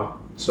 Oh, wow.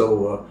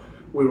 So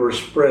we were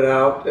spread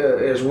out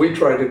as we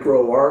tried to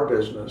grow our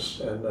business.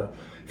 And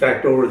in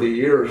fact, over the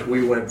years,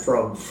 we went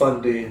from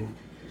funding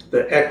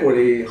the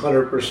equity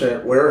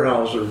 100%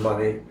 Weyerhaeuser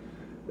money.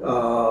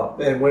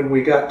 And when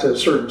we got to a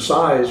certain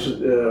size,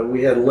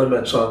 we had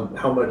limits on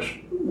how much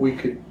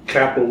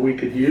capital we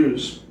could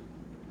use.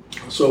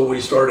 So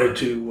we started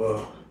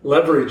to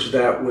leverage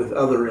that with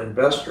other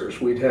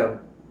investors. We'd have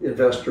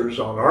investors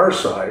on our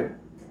side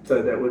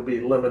that would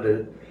be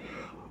limited.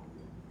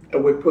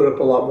 And we put up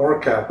a lot more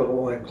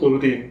capital,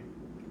 including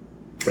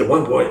at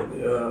one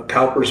point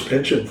Cowper's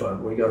pension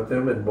fund. We got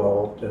them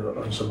involved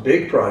on some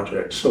big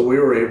projects. So we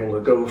were able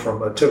to go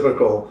from a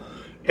typical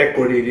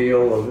equity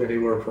deal of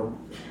anywhere from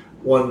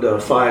 $1 to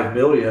 $5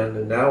 million,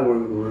 and now we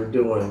were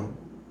doing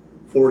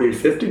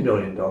 $40-50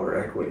 million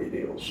equity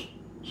deals.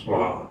 So,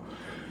 wow.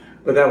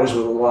 But that was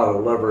with a lot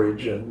of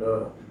leverage, and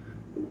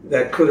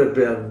that could have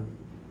been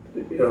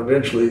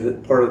eventually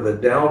part of the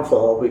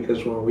downfall,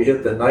 because when we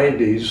hit the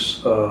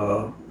 90s,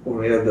 when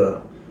we had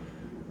the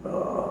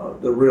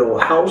real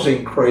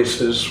housing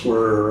crisis,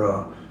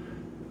 where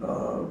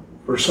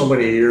for so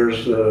many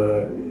years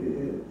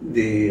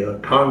the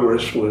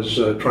Congress was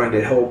trying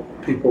to help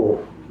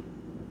people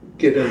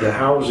get into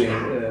housing,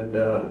 and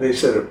they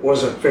said it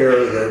wasn't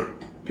fair that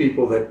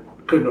people that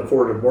couldn't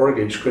afford a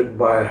mortgage couldn't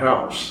buy a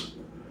house.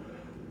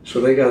 So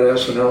they got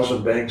S&Ls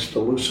and banks to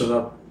loosen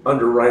up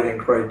underwriting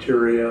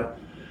criteria,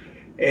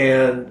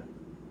 and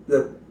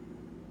the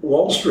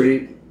Wall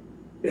Street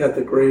had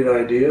the great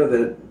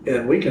idea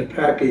and we can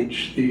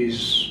package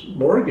these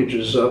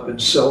mortgages up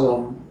and sell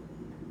them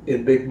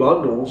in big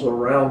bundles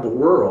around the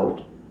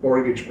world,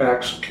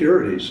 mortgage-backed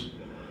securities.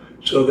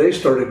 So they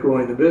started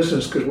growing the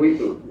business, because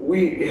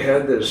we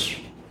had this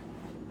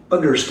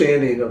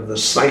understanding of the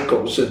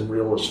cycles in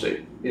real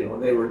estate.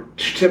 They were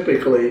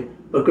typically,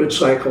 a good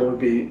cycle would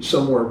be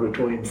somewhere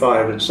between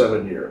 5 and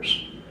 7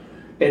 years.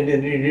 And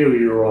then you knew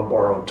you were on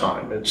borrowed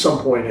time. At some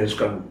point it's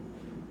going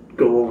to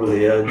go over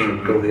the edge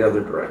and go the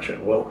other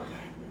direction. Well,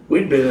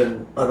 we'd been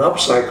in an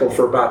upcycle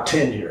for about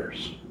 10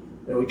 years.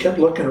 And we kept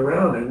looking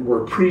around, and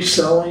we're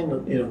pre-selling,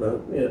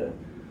 and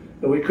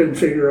we couldn't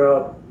figure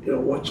out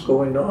what's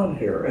going on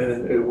here.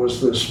 And it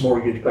was this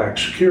mortgage-backed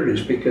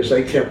securities, because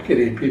they kept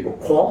getting people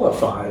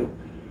qualified,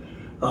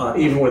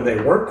 even when they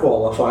weren't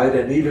qualified,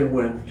 and even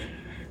when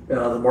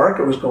the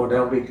market was going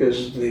down,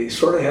 because they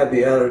sort of had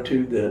the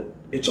attitude that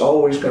it's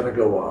always going to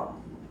go up.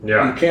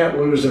 Yeah. You can't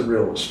lose in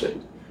real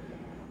estate.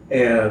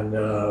 And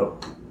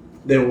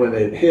then when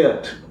it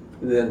hit,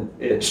 then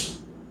it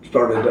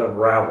started to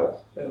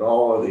unravel, and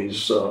all of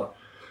these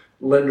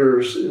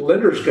lenders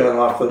got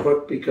off the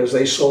hook because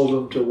they sold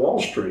them to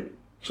Wall Street.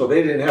 So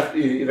they didn't have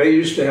to. They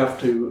used to have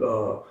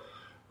to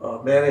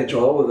manage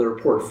all of their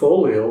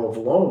portfolio of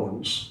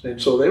loans,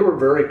 and so they were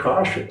very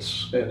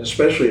cautious. And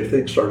especially if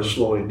things started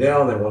slowing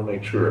down, they want to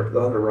make sure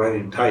the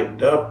underwriting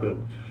tightened up.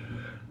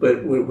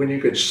 But when you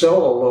could sell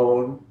a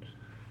loan,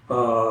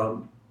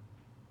 the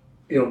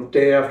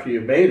day after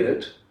you made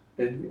it,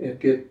 and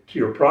get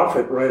your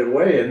profit right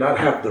away and not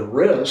have the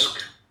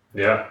risk,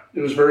 yeah,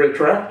 it was very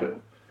attractive.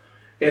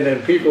 And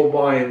then people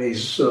buying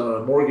these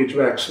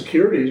mortgage-backed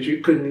securities, you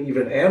couldn't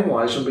even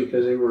analyze them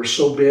because they were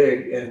so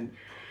big.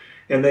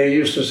 And they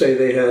used to say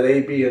they had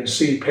A, B, and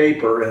C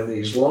paper in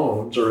these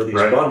loans or these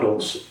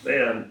bundles.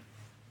 And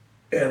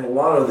a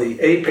lot of the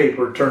A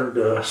paper turned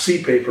to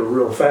C paper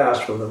real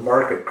fast when the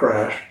market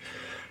crashed.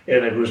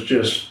 And it was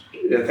just,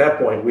 at that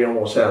point, we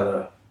almost had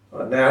a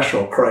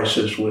national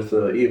crisis with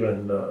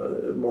even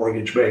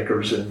mortgage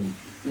bankers in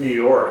New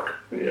York,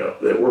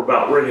 that were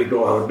about ready to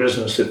go out of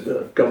business if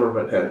the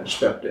government hadn't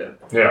stepped in.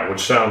 Yeah, which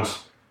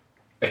sounds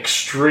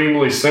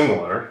extremely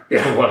similar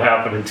to what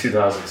happened in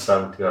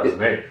 2007,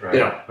 2008, right?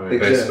 Yeah, I mean,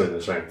 exactly. basically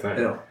the same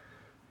thing.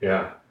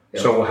 Yeah.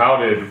 So how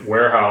did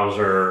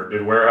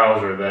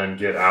Weyerhaeuser then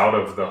get out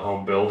of the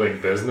home building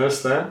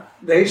business then?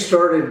 They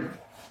started,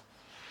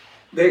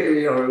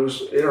 it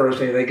was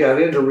interesting. They got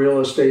into real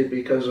estate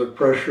because of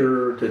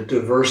pressure to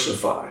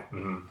diversify.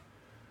 Mm-hmm.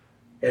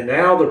 And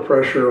now the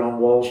pressure on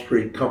Wall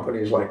Street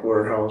companies like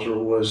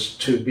Weyerhaeuser was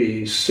to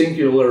be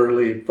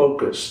singularly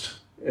focused.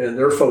 And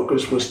their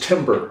focus was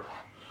timber.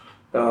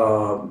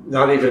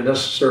 Not even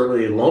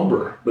necessarily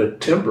lumber,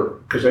 but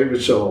timber, because they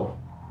would sell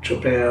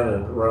Japan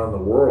and around the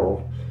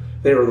world.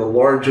 They were the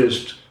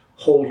largest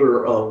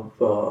holder of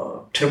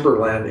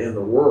timberland in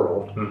the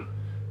world. Hmm.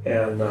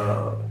 And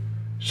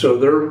so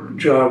their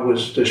job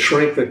was to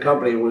shrink the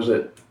company. It was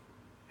at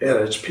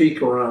its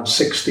peak around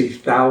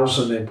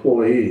 60,000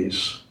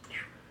 employees.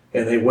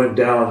 And they went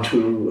down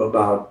to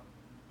about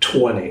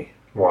 20.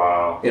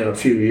 Wow. In a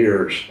few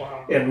years.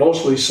 Wow. And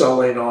mostly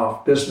selling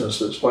off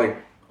businesses. Like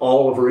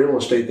all of real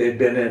estate, they've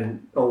been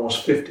in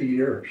almost 50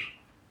 years.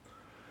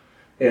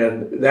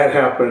 And that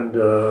happened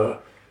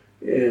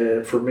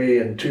for me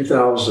in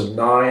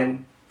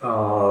 2009.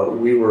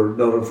 We were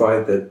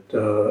notified that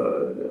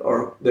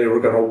they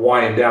were going to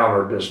wind down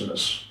our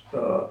business.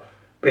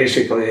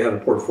 Basically, they had a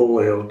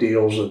portfolio of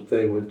deals that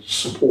they would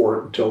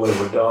support until they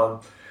were done.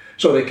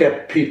 So they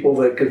kept people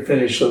that could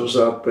finish those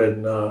up,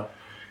 and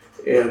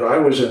I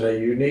was in a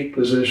unique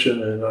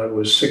position, and I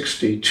was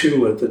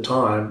 62 at the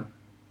time,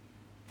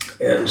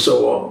 and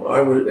so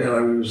I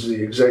was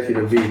the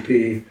executive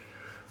VP.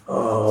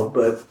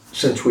 But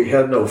since we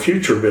had no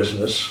future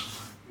business,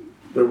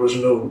 there was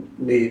no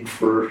need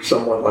for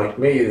someone like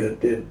me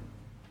that did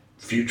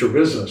future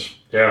business.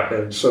 Yeah.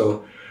 And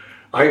so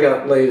I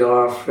got laid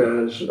off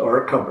as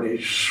our company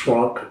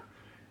shrunk,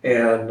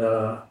 and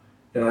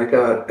I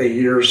got a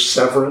year's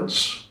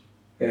severance,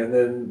 and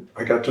then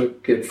I got to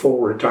get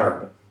full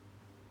retirement.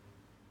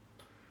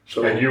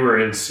 So and you were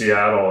in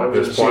Seattle at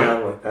this point? I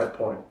was in Seattle at that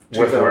point.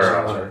 With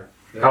Weyerhaeuser.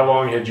 Yeah. How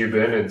long had you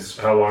been and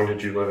how long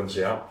did you live in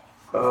Seattle?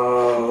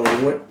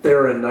 Went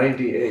there in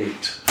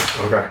 '98.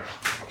 Okay.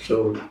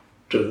 So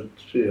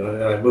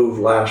I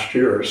moved last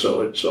year,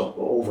 so it's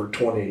over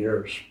 20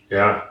 years.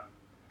 Yeah.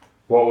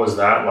 What was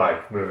that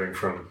like, moving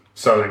from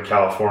Southern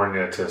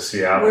California to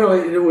Seattle? Well,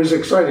 it was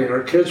exciting.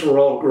 Our kids were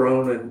all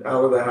grown and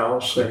out of the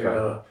house, and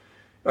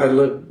I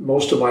lived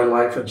most of my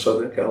life in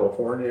Southern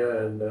California,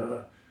 and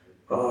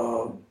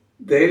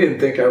they didn't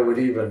think I would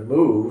even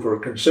move or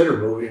consider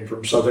moving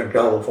from Southern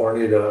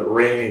California to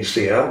rainy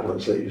Seattle,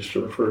 as they used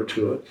to refer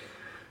to it.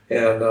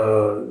 And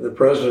the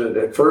president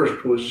at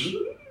first was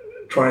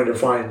trying to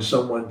find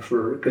someone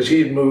because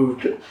he had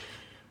moved.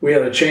 We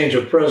had a change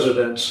of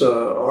presidents.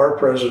 Our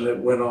president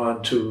went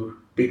on to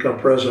become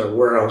president of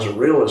Weyerhaeuser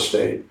Real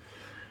Estate,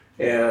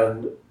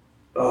 and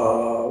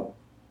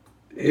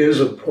his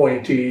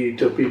appointee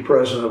to be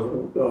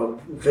president of a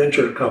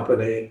venture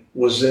company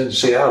was in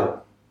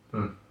Seattle.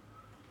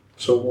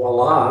 So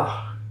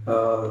voila,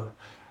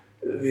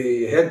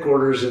 the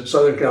headquarters in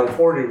Southern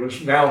California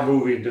was now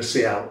moving to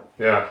Seattle.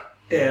 Yeah.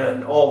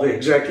 And all the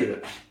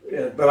executives.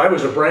 But I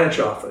was a branch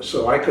office,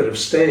 so I could have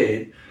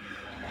stayed.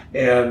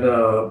 And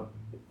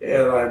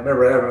I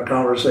remember having a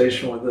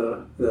conversation with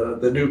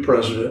the new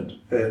president,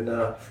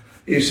 and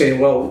he's saying,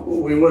 well,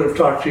 we would have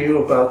talked to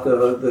you about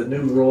the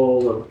new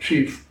role of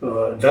chief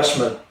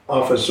investment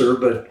officer,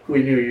 but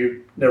we knew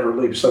you'd never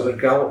leave Southern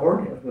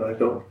California. And I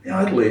go, yeah,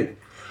 I'd leave,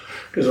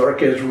 because our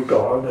kids were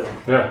gone,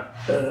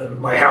 and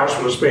my house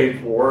was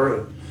paid for,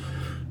 and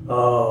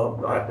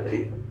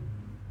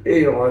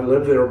I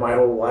lived there my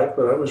whole life,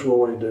 but I was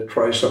willing to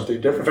try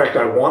something different. In fact,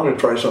 I wanted to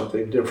try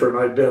something different.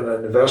 I'd been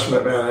an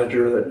investment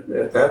manager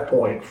at that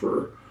point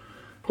for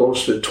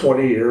close to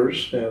 20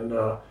 years, and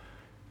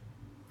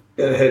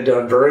had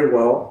done very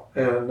well,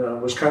 and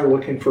was kind of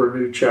looking for a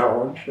new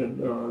challenge.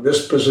 And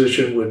this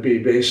position would be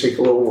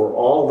basically over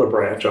all the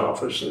branch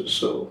offices,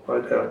 so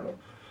I'd have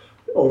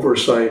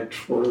oversight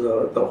for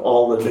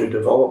all the new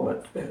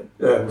development,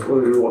 that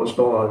included what was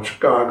going on in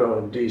Chicago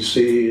and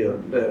DC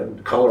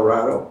and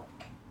Colorado.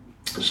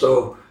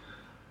 So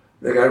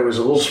the guy was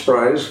a little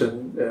surprised,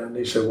 and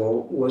he said,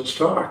 well, let's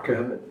talk.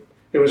 And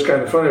it was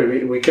kind of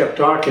funny. We kept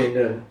talking,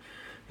 and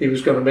he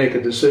was going to make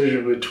a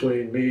decision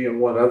between me and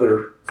one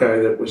other guy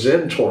that was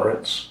in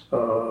Torrance,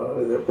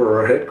 where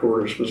our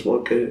headquarters was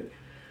located.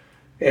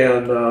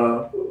 And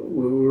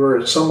we were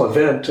at some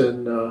event,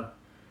 and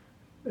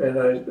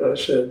I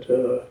said,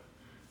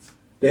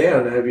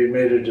 Dan, have you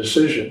made a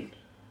decision?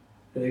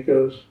 And he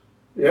goes,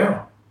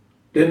 yeah.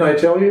 Didn't I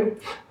tell you?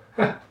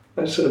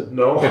 I said,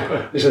 no.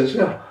 He says,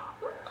 yeah,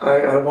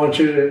 I want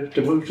you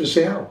to move to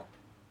Seattle.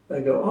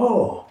 I go,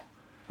 oh.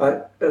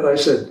 And I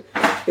said,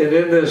 and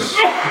in this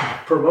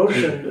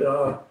promotion,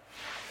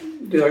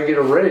 did I get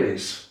a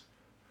raise?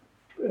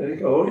 And he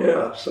go, oh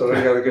yeah. So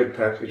I got a good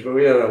package. But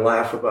we had a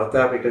laugh about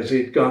that because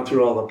he'd gone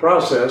through all the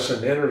process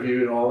and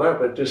interviewed and all that,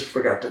 but just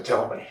forgot to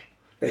tell me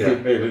that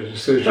he'd made a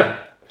decision.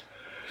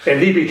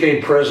 And he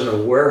became president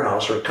of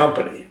Weyerhaeuser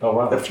Company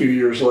a few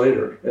years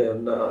later.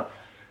 And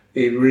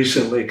he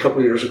recently, a couple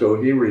of years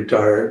ago, he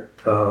retired.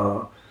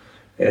 So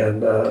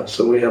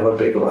we have a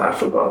big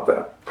laugh about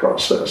that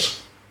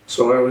process.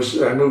 So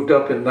I moved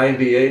up in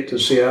 '98 to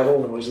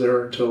Seattle and was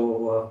there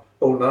until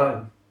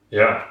 '09.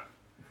 Yeah.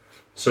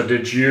 So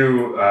did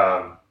you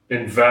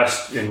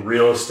invest in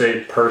real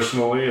estate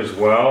personally as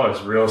well?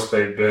 Has real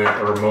estate been,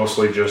 or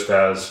mostly just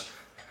as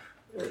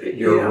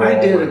your role? I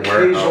did in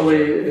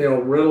occasionally,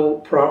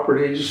 rental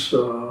properties.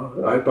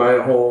 I'd buy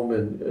a home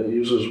and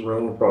use it as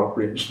rental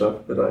property and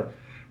stuff, but I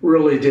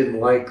really didn't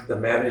like the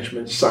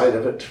management side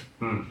of it.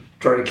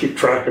 Trying to keep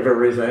track of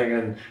everything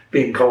and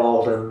being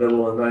called in the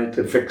middle of the night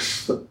to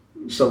fix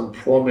some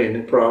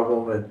plumbing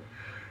problem. And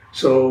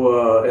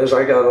so as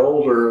I got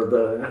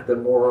older, the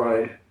more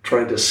I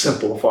tried to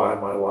simplify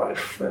my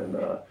life. And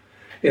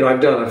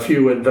I've done a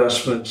few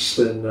investments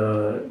in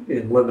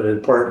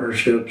limited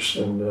partnerships,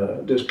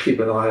 and just keep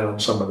an eye on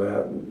some of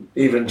that. And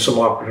even some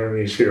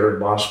opportunities here in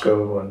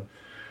Moscow, and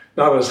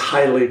not as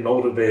highly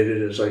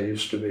motivated as I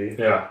used to be.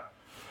 Yeah.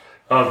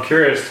 I'm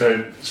curious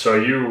so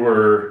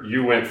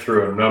you went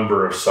through a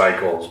number of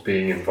cycles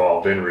being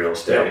involved in real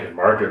estate and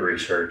market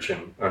research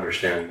and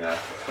understanding that.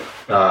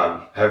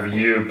 Have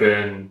you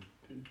been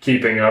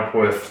keeping up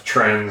with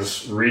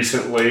trends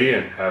recently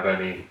and have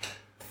any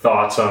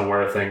thoughts on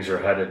where things are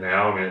headed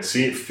now? I mean,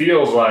 it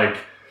feels like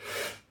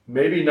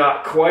maybe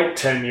not quite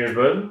 10 years,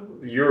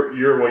 but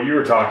you're what you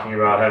were talking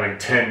about, having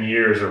 10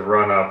 years of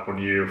run up when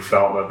you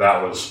felt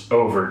that was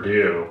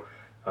overdue.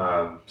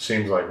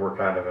 Seems like we're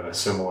kind of in a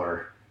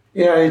similar.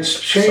 Yeah, it's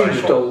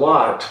changed cycle. a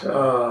lot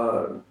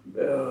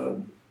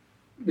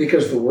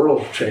because the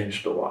world's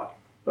changed a lot.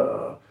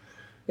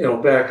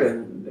 Back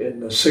in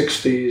the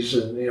 60s,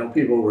 and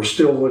people were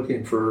still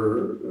looking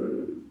for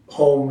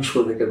homes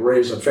where they could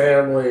raise a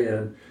family,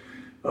 and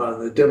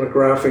the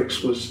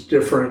demographics was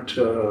different.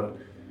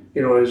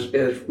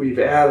 As we've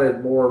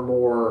added more and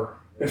more.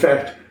 In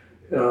fact,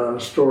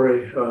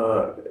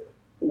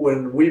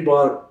 when we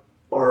bought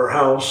our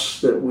house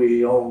that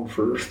we owned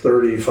for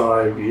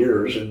 35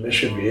 years in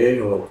Mission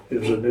Viejo, it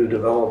was a new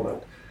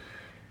development.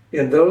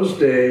 In those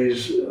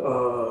days,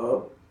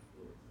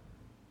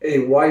 a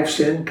wife's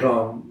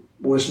income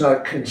was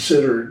not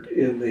considered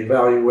in the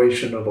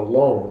valuation of a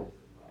loan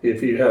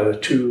if you had a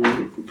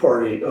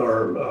two-party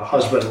or a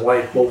husband and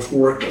wife both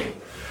working.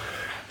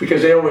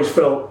 Because they always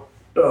felt,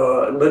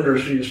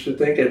 lenders used to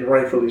think, and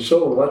rightfully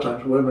so, a lot of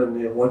times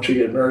women, once you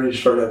get married, you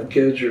start having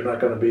kids, you're not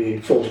going to be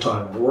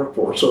full-time in the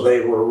workforce. So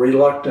they were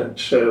reluctant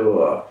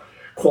to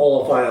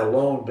qualify a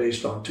loan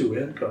based on two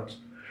incomes.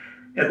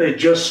 And they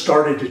just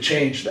started to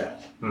change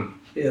that.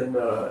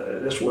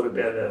 This would have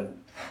been in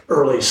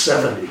early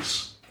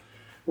 70s,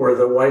 where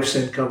the wife's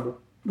income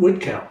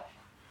would count.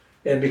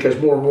 And because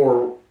more and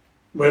more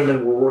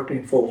women were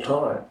working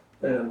full-time.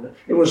 And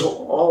it was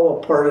all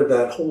a part of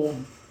that whole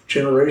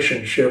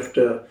generation shift,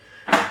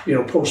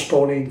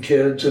 postponing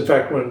kids. In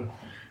fact, when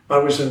I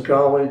was in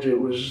college,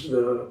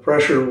 the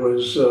pressure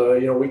was,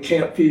 we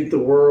can't feed the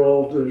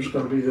world. There's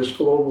going to be this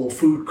global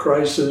food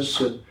crisis.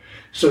 And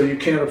so you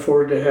can't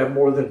afford to have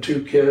more than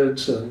two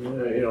kids. And,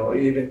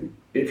 even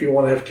if you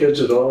want to have kids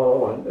at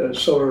all, and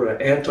sort of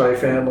an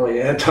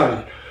anti-family,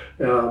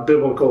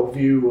 anti-biblical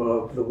view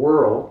of the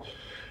world.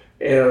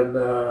 And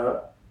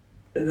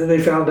then they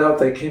found out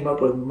they came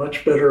up with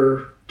much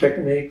better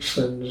techniques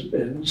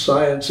and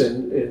science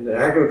in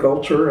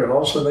agriculture, and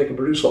also they can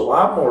produce a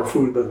lot more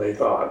food than they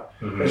thought.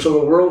 Mm-hmm. And so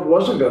the world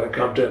wasn't going to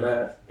come to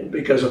that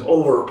because of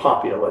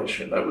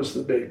overpopulation. That was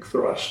the big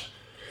thrust.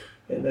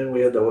 And then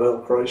we had the oil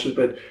crisis.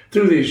 But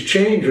through these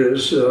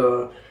changes,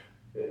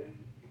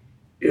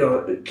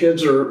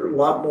 kids are a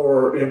lot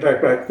more. In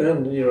fact, back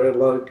then, you had a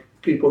lot of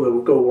people that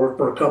would go work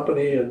for a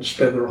company and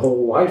spend their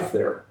whole life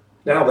there.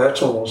 Now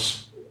that's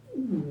almost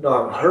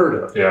not unheard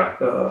of. Yeah,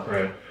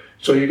 right.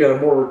 So you got a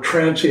more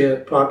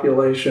transient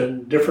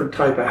population, different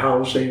type of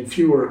housing,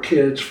 fewer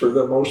kids for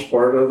the most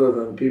part, other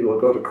than people that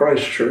go to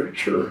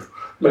Christchurch or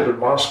live in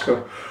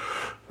Moscow.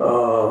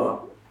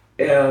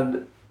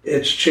 And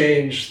it's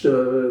changed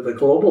the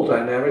global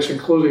dynamics,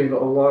 including a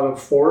lot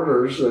of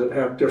foreigners that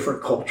have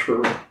different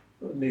cultural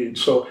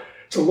needs. So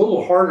it's a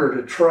little harder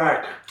to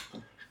track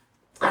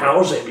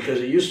housing because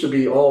it used to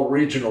be all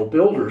regional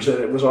builders, and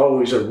it was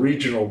always a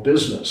regional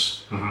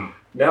business. Mm-hmm.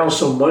 Now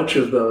so much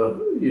of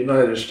the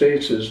United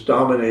States is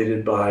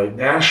dominated by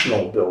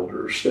national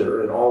builders that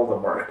are in all the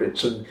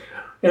markets, and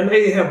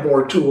they have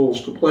more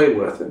tools to play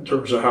with in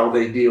terms of how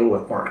they deal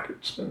with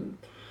markets. And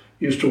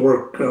used to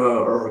work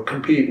or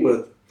compete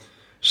with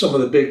some of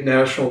the big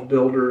national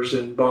builders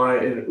and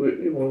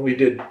when we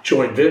did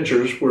joint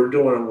ventures, we were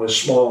doing them with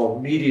small,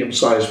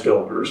 medium-sized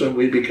builders, and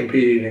we'd be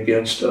competing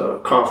against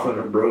Kaufman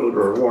and Broad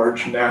or a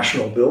large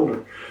national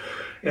builder.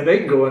 And they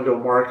can go into a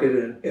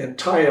market and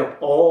tie up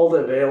all the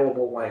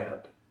available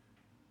land.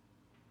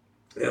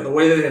 And the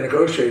way they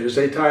negotiate is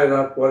they tie it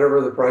up,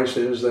 whatever the price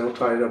is, they'll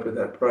tie it up at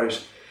that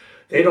price.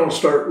 They don't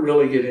start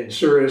really getting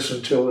serious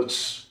until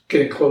it's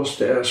getting close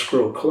to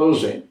escrow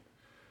closing.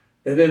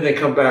 And then they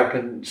come back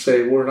and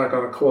say, we're not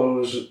going to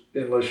close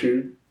unless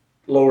you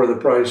lower the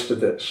price to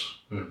this.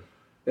 Mm.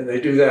 And they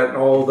do that in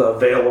all the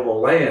available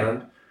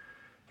land.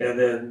 And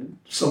then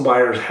some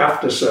buyers have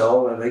to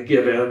sell, and they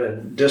give in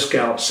and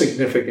discount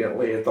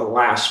significantly at the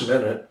last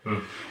minute.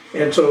 Mm.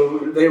 And so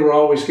they were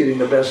always getting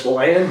the best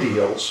land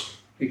deals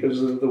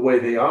because of the way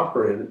they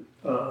operated.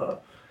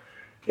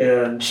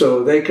 And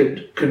so they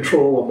could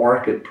control a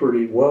market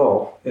pretty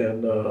well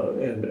and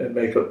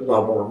make a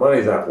lot more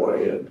money that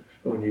way. And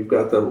when you've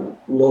got the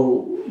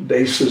low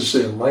basis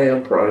in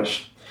land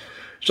price.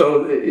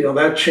 So,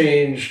 that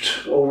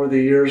changed over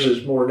the years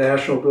as more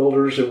national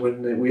builders, and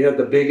when we had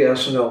the big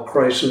S&L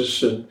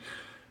crisis in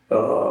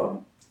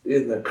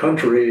the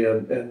country,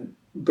 and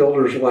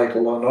builders like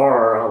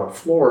Lennar out of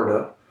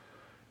Florida,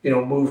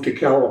 moved to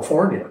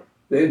California.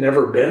 They had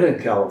never been in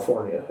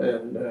California,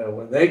 and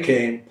when they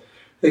came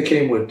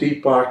with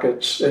deep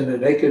pockets, and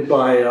then they could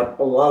buy up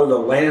a lot of the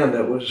land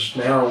that was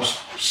now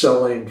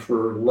selling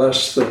for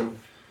less than,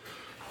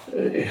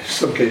 in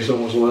some cases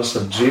almost less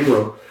than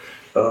zero.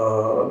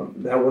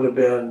 That would have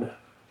been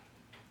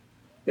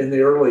in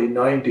the early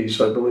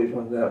 90s, I believe,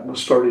 when that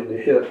was starting to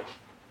hit.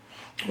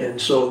 And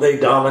so they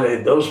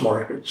dominated those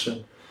markets.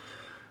 And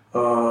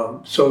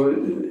so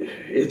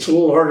it's a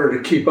little harder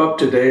to keep up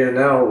today. And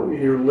now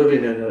you're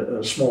living in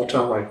a small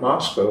town like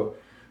Moscow.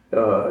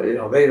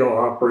 They don't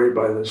operate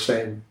by the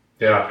same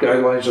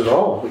guidelines at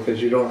all,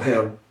 because you don't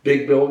have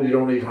big build. You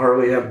don't even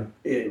hardly have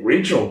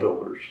regional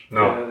builders.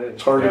 No. And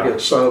it's hard to get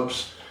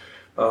subs.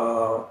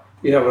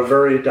 You have a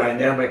very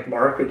dynamic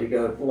market. You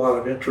got a lot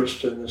of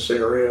interest in this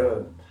area.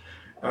 And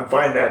I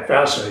find that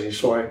fascinating.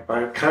 So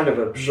I kind of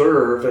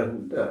observe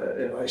and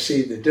I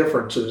see the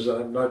differences.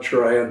 I'm not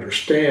sure I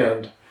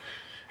understand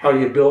how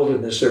you build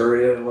in this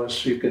area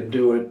unless you can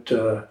do it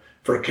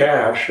for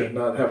cash and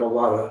not have a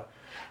lot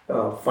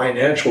of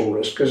financial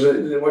risk. Because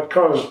what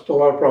caused a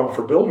lot of problem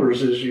for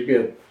builders is you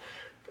get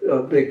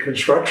a big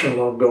construction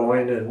loan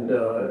going,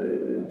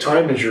 and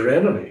time is your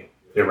enemy.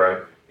 You're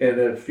right. And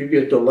if you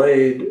get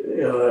delayed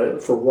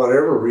for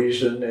whatever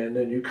reason, and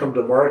then you come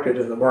to market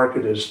and the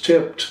market is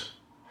tipped,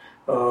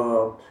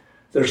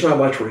 there's not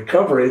much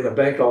recovery. The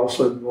bank all of a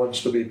sudden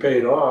wants to be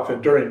paid off.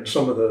 And during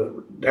some of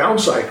the down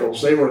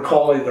cycles, they were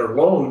calling their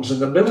loans in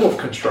the middle of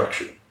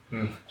construction.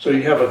 So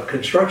you have a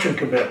construction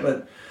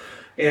commitment,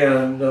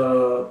 and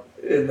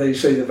they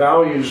say the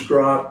value's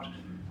dropped.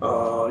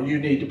 You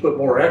need to put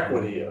more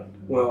equity in.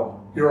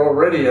 Well, you're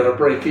already at a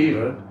break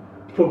even.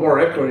 To put more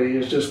equity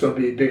is just going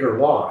to be a bigger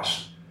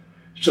loss.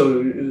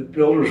 So the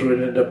builders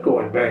would end up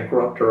going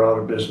bankrupt or out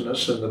of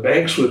business, and the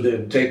banks would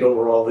then take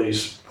over all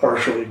these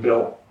partially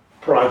built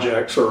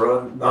projects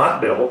or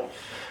not built,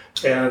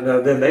 and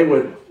then they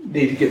would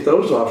need to get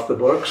those off the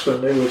books,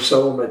 and they would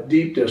sell them at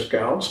deep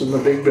discounts, and the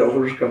big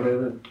builders come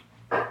in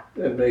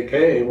and make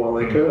hay while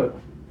they could.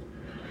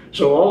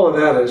 So all of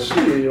that is,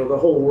 the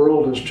whole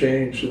world has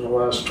changed in the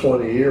last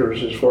 20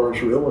 years as far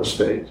as real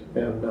estate,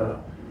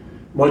 and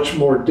much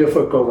more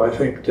difficult, I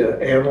think,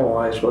 to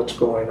analyze what's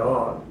going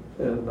on.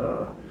 And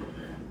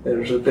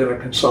there's been a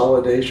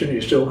consolidation.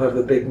 You still have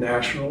the big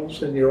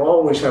nationals, and you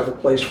always have a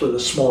place for the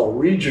small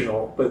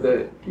regional, but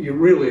you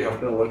really have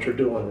to know what you're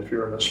doing if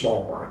you're in a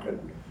small market.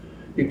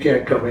 You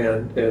can't come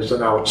in as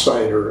an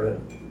outsider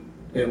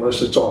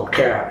unless it's all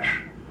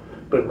cash.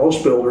 But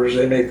most builders,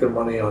 they make their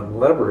money on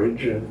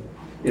leverage and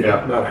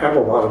not have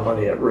a lot of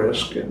money at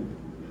risk, and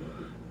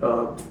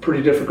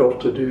pretty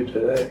difficult to do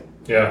today.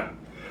 Yeah.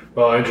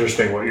 Well,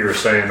 interesting what you were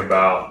saying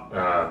about,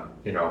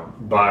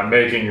 by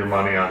making your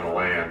money on the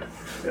land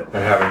and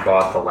having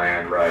bought the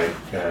land right,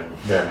 and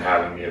then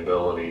having the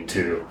ability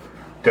to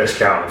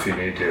discount if you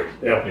need to,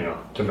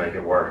 to make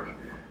it work.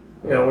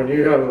 Yeah, when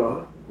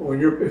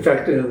you're in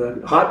fact in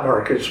the hot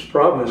markets, the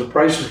problem is the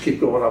prices keep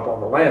going up on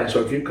the land.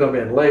 So if you come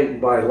in late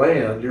and buy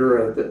land,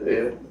 you're at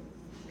the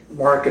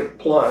market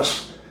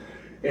plus,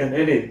 and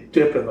any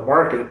dip in the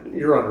market,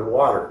 you're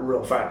underwater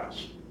real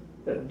fast.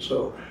 And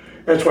so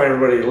that's why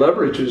everybody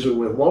leverages it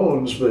with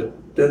loans, but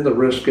then the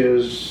risk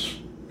is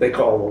they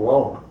call the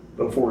loan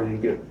before you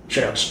get a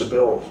chance to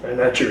build. And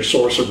that's your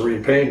source of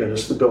repayment,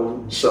 is to build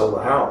and sell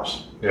the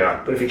house.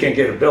 Yeah. But if you can't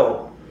get it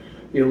built,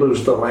 you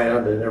lose the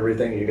land and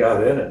everything you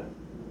got in it.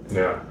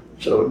 Yeah.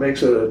 So it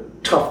makes it a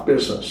tough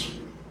business.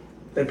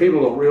 And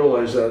people don't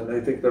realize that, and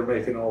they think they're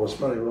making all this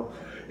money. Well,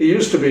 it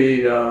used to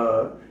be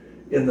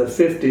in the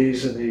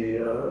 50s and the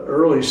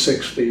early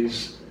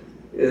 60s,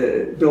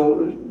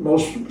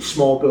 most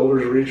small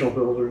builders, regional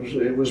builders,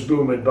 it was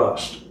boom and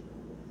bust.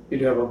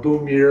 You'd have a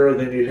boom year, and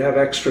then you'd have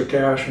extra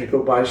cash, and you'd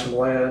go buy some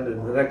land,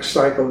 and the next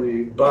cycle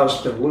you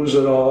bust and lose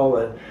it all.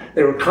 And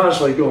they were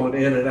constantly going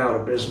in and out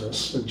of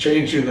business and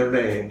changing their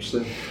names.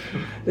 And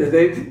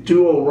they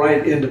do all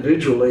right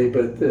individually,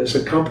 but as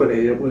a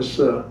company, it was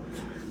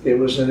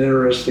an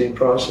interesting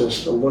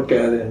process to look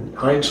at in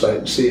hindsight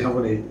and see how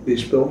many of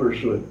these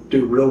builders would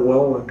do real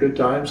well in good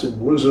times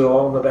and lose it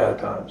all in the bad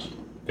times.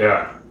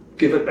 Yeah.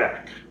 Give it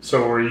back.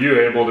 So were you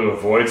able to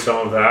avoid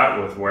some of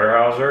that with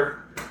Weyerhaeuser,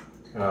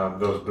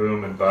 those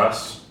boom and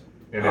busts?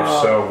 And if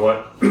so,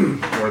 what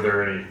were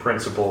there any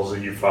principles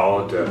that you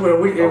followed to?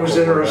 Well, it was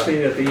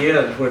interesting at the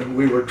end when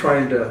we were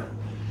trying to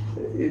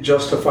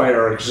justify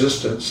our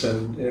existence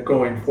and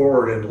going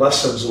forward and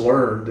lessons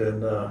learned.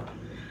 And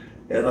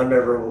I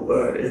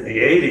remember in the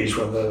 80s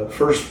when the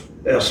first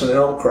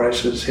S&L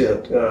crisis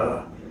hit,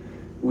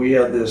 we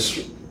had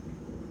this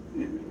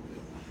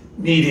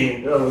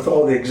meeting with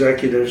all the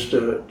executives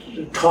to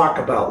talk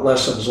about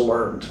lessons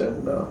learned,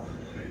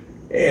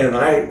 and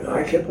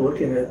I kept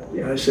looking at,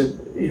 I said,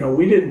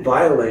 we didn't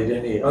violate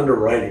any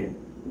underwriting,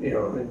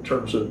 in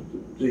terms of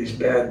these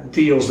bad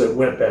deals that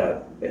went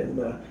bad,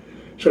 and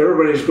so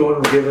everybody's going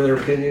and giving their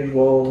opinions.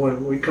 Well,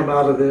 when we come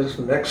out of this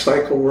next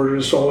cycle, we're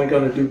just only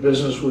going to do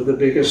business with the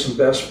biggest and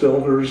best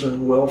builders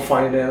and well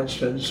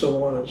financed and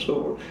so on and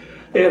so forth.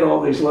 They had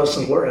all these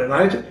lessons learned, and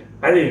I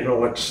didn't even know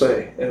what to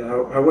say, and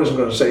I wasn't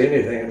going to say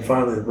anything. And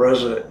finally, the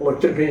president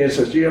looked at me and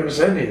says, "You haven't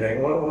said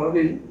anything.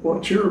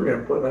 What's your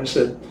input?" And I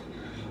said,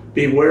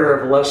 "Beware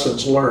of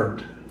lessons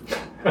learned."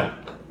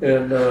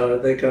 And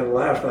they kind of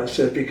laughed. And I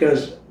said,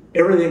 "Because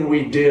everything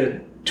we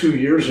did 2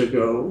 years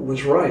ago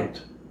was right,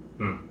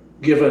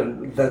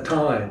 given the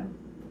time.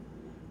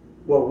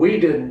 What we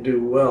didn't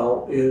do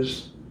well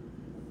is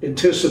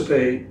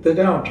anticipate the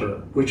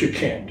downturn, which you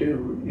can't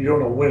do. You don't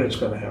know when it's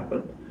going to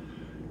happen."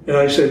 And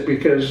I said,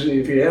 because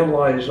if you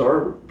analyze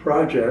our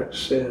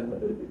projects and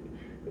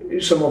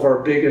some of our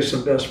biggest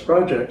and best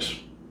projects,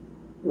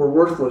 were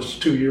worthless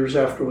 2 years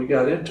after we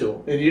got into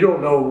them. And you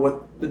don't know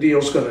what the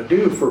deal's going to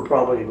do for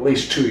probably at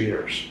least 2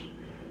 years.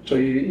 So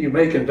you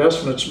make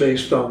investments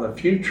based on the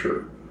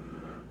future.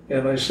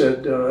 And I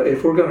said,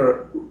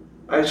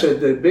 I said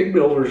the big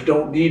builders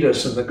don't need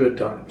us in the good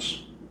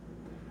times.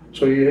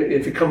 So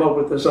if you come up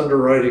with this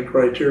underwriting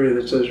criteria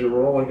that says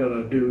you're only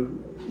going to do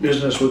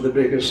business with the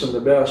biggest and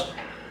the best,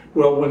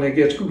 well, when it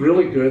gets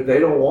really good, they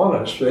don't want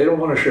us. They don't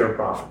want to share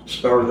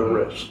profits or the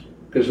risk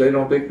because they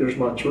don't think there's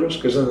much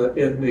risk. Because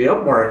in the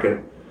up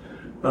market,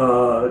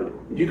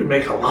 you can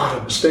make a lot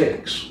of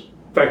mistakes.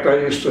 In fact, I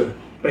used to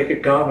make a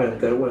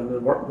comment that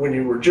when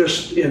you were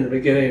just in the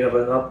beginning of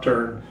an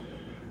upturn,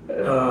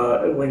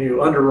 when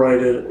you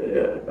underwrite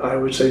it, I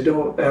would say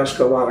don't ask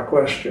a lot of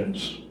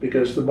questions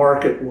because the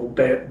market will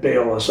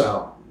bail us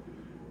out.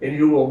 And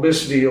you will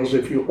miss deals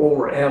if you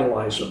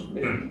overanalyze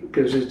them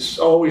because it's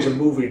always a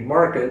moving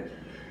market.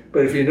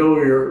 But if you know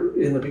you're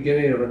in the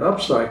beginning of an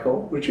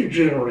upcycle, which you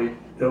generally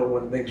know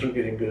when things are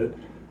getting good,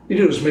 you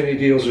do as many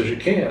deals as you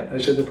can. I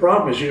said the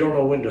problem is you don't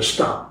know when to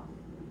stop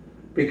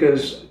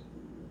because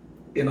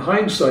in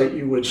hindsight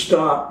you would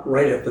stop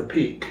right at the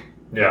peak.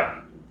 Yeah.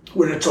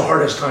 When it's the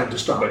hardest time to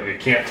stop. But you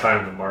can't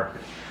time the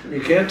market. You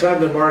can't time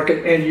the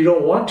market, and you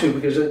don't want to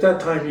because at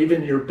that time,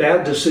 even your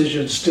bad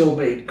decisions still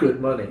made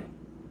good money.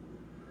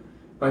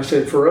 I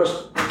said for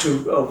us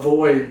to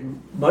avoid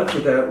much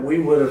of that, we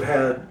would have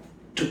had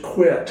to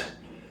quit,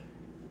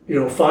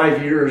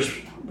 5 years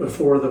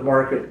before the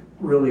market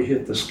really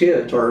hit the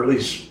skids, or at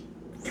least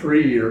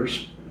 3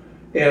 years.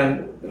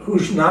 And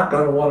who's not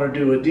going to want to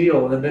do a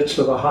deal in the midst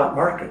of a hot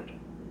market?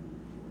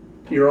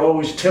 You're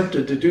always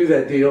tempted to do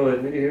that deal.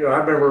 And I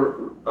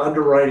remember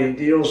underwriting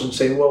deals and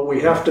saying, well,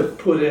 we have to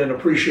put in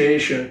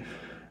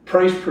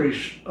price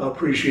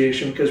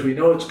appreciation because we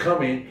know it's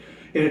coming.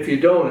 And if you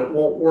don't, it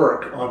won't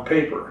work on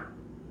paper.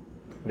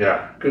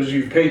 Yeah. Because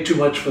you've paid too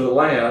much for the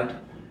land.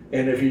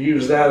 And if you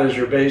use that as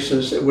your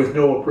basis with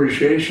no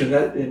appreciation,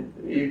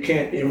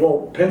 it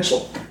won't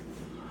pencil.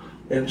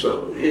 And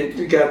so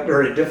it got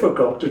very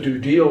difficult to do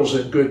deals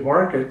in good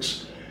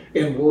markets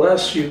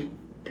unless you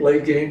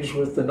play games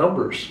with the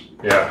numbers.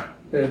 Yeah.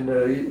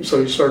 And so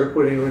you started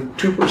putting in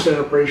 2%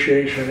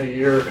 appreciation a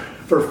year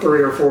for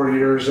 3 or 4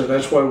 years, and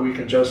that's why we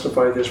can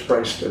justify this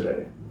price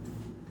today.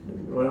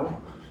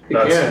 Well,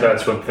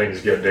 that's when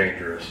things get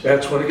dangerous.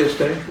 That's when it gets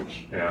dangerous.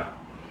 Yeah.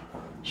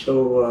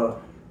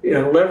 So,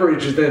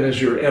 leverage then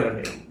is your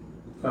enemy.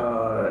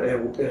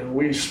 And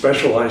we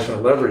specialize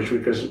in leverage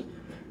because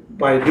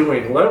by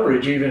doing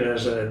leverage, even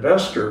as an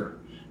investor,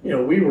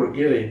 we were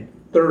getting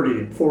 30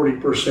 and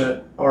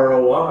 40%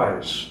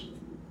 ROIs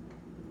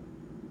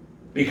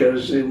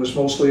because it was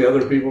mostly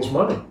other people's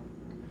money.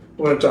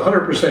 When it's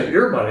 100%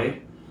 your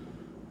money,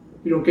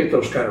 you don't get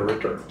those kind of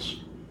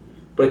returns,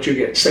 but you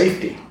get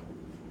safety.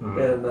 Mm-hmm.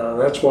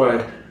 And that's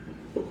why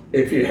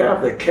if you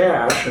have the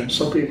cash, and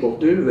some people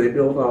do, they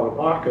build out of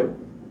pocket,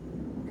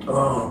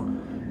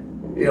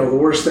 the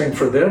worst thing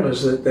for them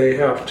is that they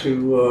have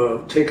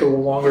to take a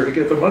little longer to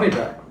get their money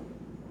back.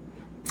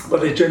 But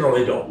they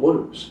generally don't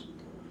lose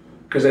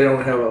because they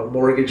don't have a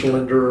mortgage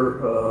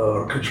lender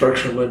or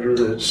construction lender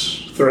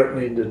that's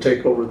threatening to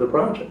take over the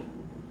project.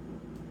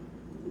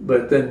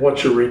 But then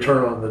what's your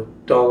return on the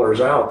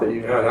dollars out that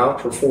you've had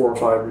out for 4 or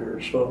 5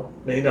 years? Well,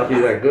 it may not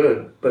be that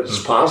good, but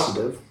it's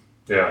positive.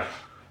 Yeah.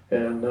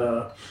 And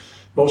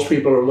most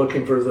people are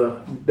looking for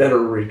the better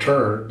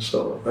return,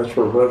 so that's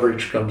where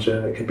leverage comes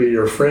in. It can be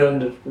your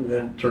friend and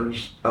then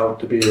turns out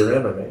to be your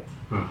enemy.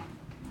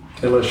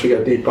 Unless you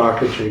got deep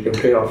pockets, you can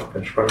pay off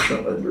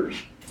construction lenders.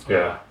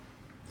 Yeah.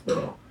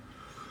 So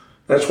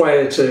that's why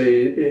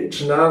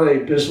it's not a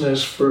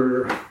business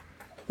for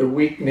the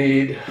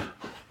weak-kneed.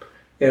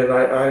 And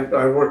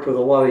I worked with a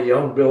lot of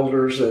young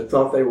builders that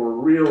thought they were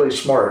really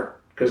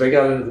smart because they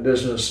got into the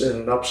business in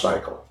an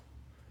upcycle.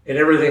 And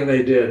everything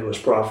they did was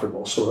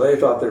profitable, so they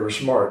thought they were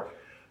smart.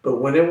 But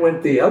when it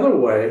went the other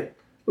way,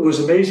 it was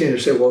amazing to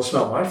say, well, it's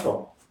not my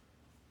fault.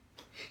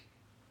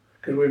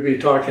 Because we'd be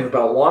talking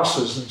about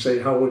losses and say,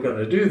 how are we going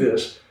to do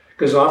this?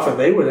 Because often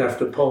they would have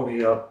to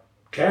pony up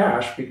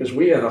cash because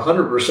we had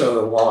 100% of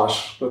the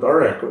loss with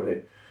our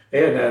equity. They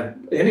hadn't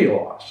had any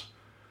loss.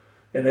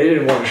 And they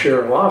didn't want to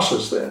share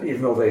losses then,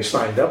 even though they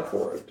signed up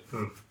for it.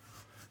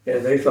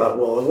 And they thought,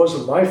 well, it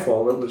wasn't my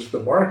fault, it was the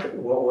market.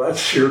 Well,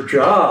 that's your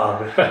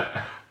job.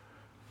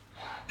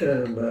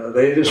 And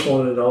they just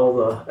wanted all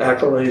the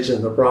accolades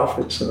and the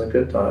profits and the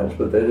good times,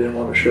 but they didn't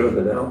want to show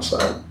the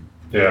downside.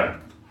 Yeah.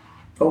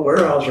 A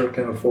Weyerhaeuser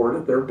can afford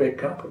it. They're a big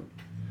company.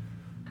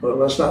 But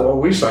that's not what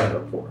we signed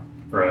up for.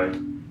 Right.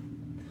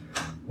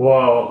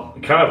 Well,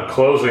 kind of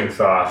closing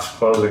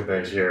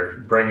things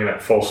here, bringing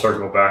it full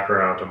circle back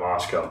around to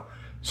Moscow.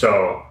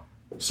 So,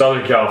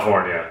 Southern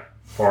California,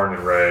 born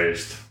and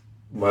raised,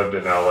 lived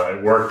in LA,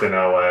 worked in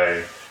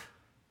LA,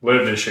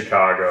 lived in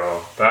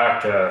Chicago,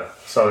 back to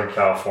Southern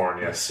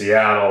California,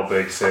 Seattle,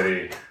 big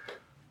city.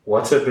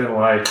 What's it been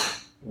like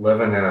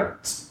living in a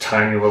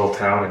tiny little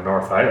town in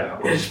North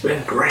Idaho? It's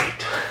been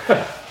great.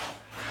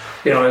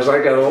 As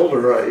I got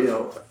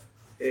older,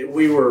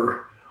 we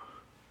were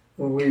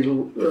when we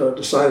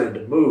decided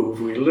to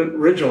move, we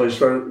originally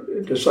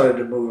decided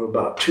to move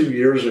about 2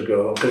 years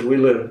ago because we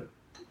live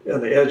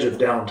on the edge of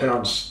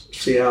downtown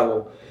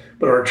Seattle.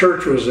 But our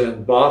church was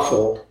in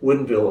Bothell,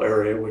 Woodinville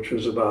area, which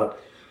was about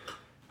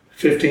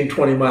 15,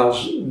 20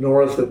 miles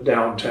north of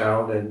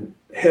downtown, and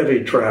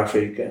heavy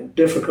traffic and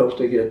difficult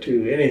to get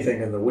to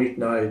anything in the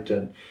weeknight.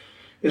 And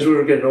as we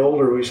were getting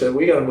older, we said,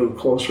 we got to move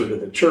closer to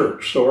the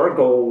church. So our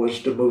goal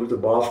was to move to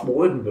Bothell,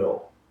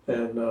 Woodinville.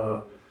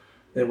 And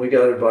then we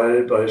got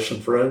invited by some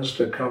friends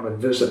to come and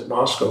visit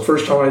Moscow.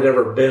 First time I'd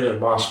ever been in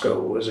Moscow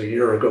was a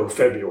year ago,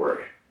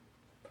 February.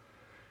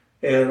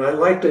 And I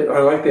liked it. I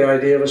liked the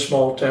idea of a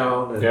small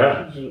town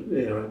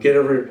and get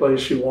every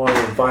place you want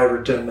in 5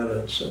 or 10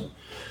 minutes. And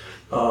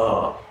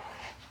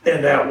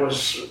that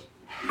was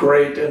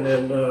great. And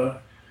then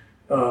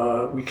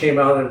we came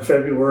out in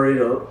February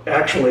to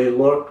actually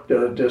look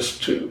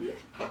just to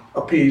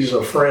appease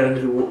a friend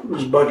who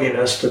was bugging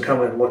us to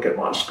come and look at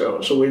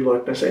Moscow. So we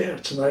looked and I said,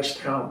 it's a nice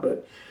town,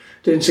 but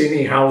didn't see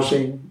any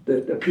housing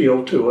that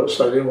appealed to us.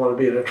 I didn't want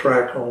to be in a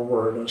tract home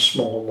or in a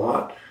small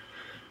lot.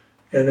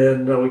 And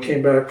then we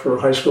came back for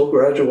high school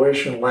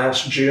graduation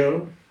last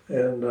June,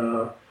 and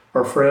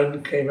our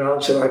friend came out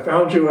and said, I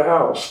found you a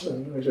house.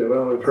 And we said,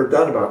 well, we've heard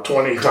that about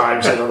 20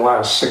 times in the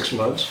last 6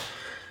 months.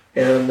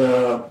 And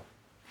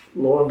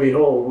lo and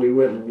behold, we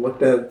went and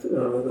looked at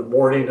the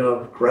morning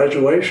of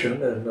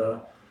graduation,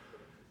 and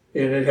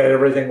it had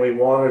everything we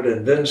wanted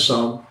and then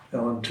some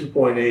on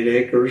 2.8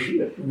 acres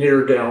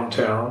near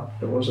downtown.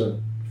 It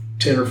wasn't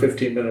 10 or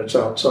 15 minutes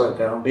outside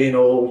town. Being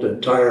old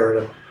and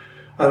tired,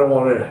 I don't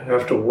want to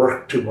have to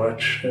work too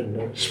much, and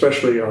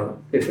especially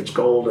if it's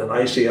cold and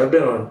icy. I've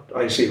been on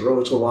icy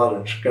roads a lot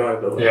in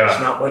Chicago. And it's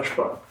not much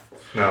fun.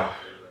 No.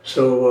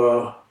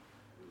 So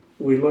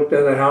we looked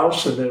at a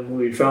house, and then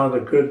we found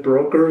a good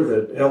broker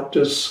that helped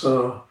us.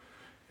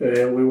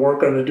 And we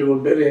weren't going to do a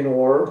bidding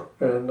war.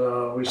 And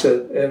we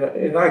said,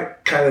 and I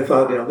kind of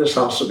thought, this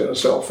house is going to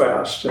sell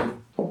fast.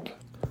 And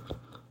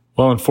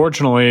well,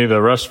 unfortunately,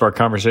 the rest of our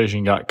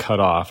conversation got cut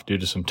off due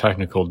to some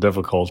technical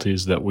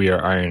difficulties that we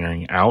are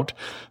ironing out.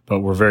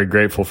 But we're very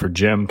grateful for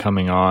Jim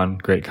coming on.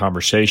 Great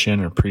conversation,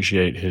 and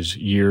appreciate his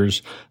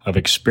years of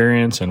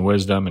experience and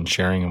wisdom and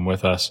sharing them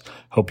with us.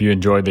 Hope you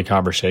enjoyed the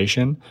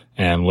conversation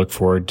and look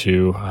forward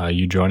to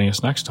you joining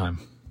us next time.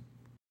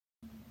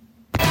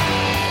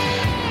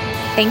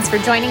 Thanks for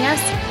joining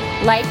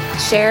us. Like,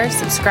 share,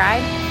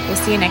 subscribe. We'll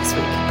see you next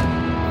week.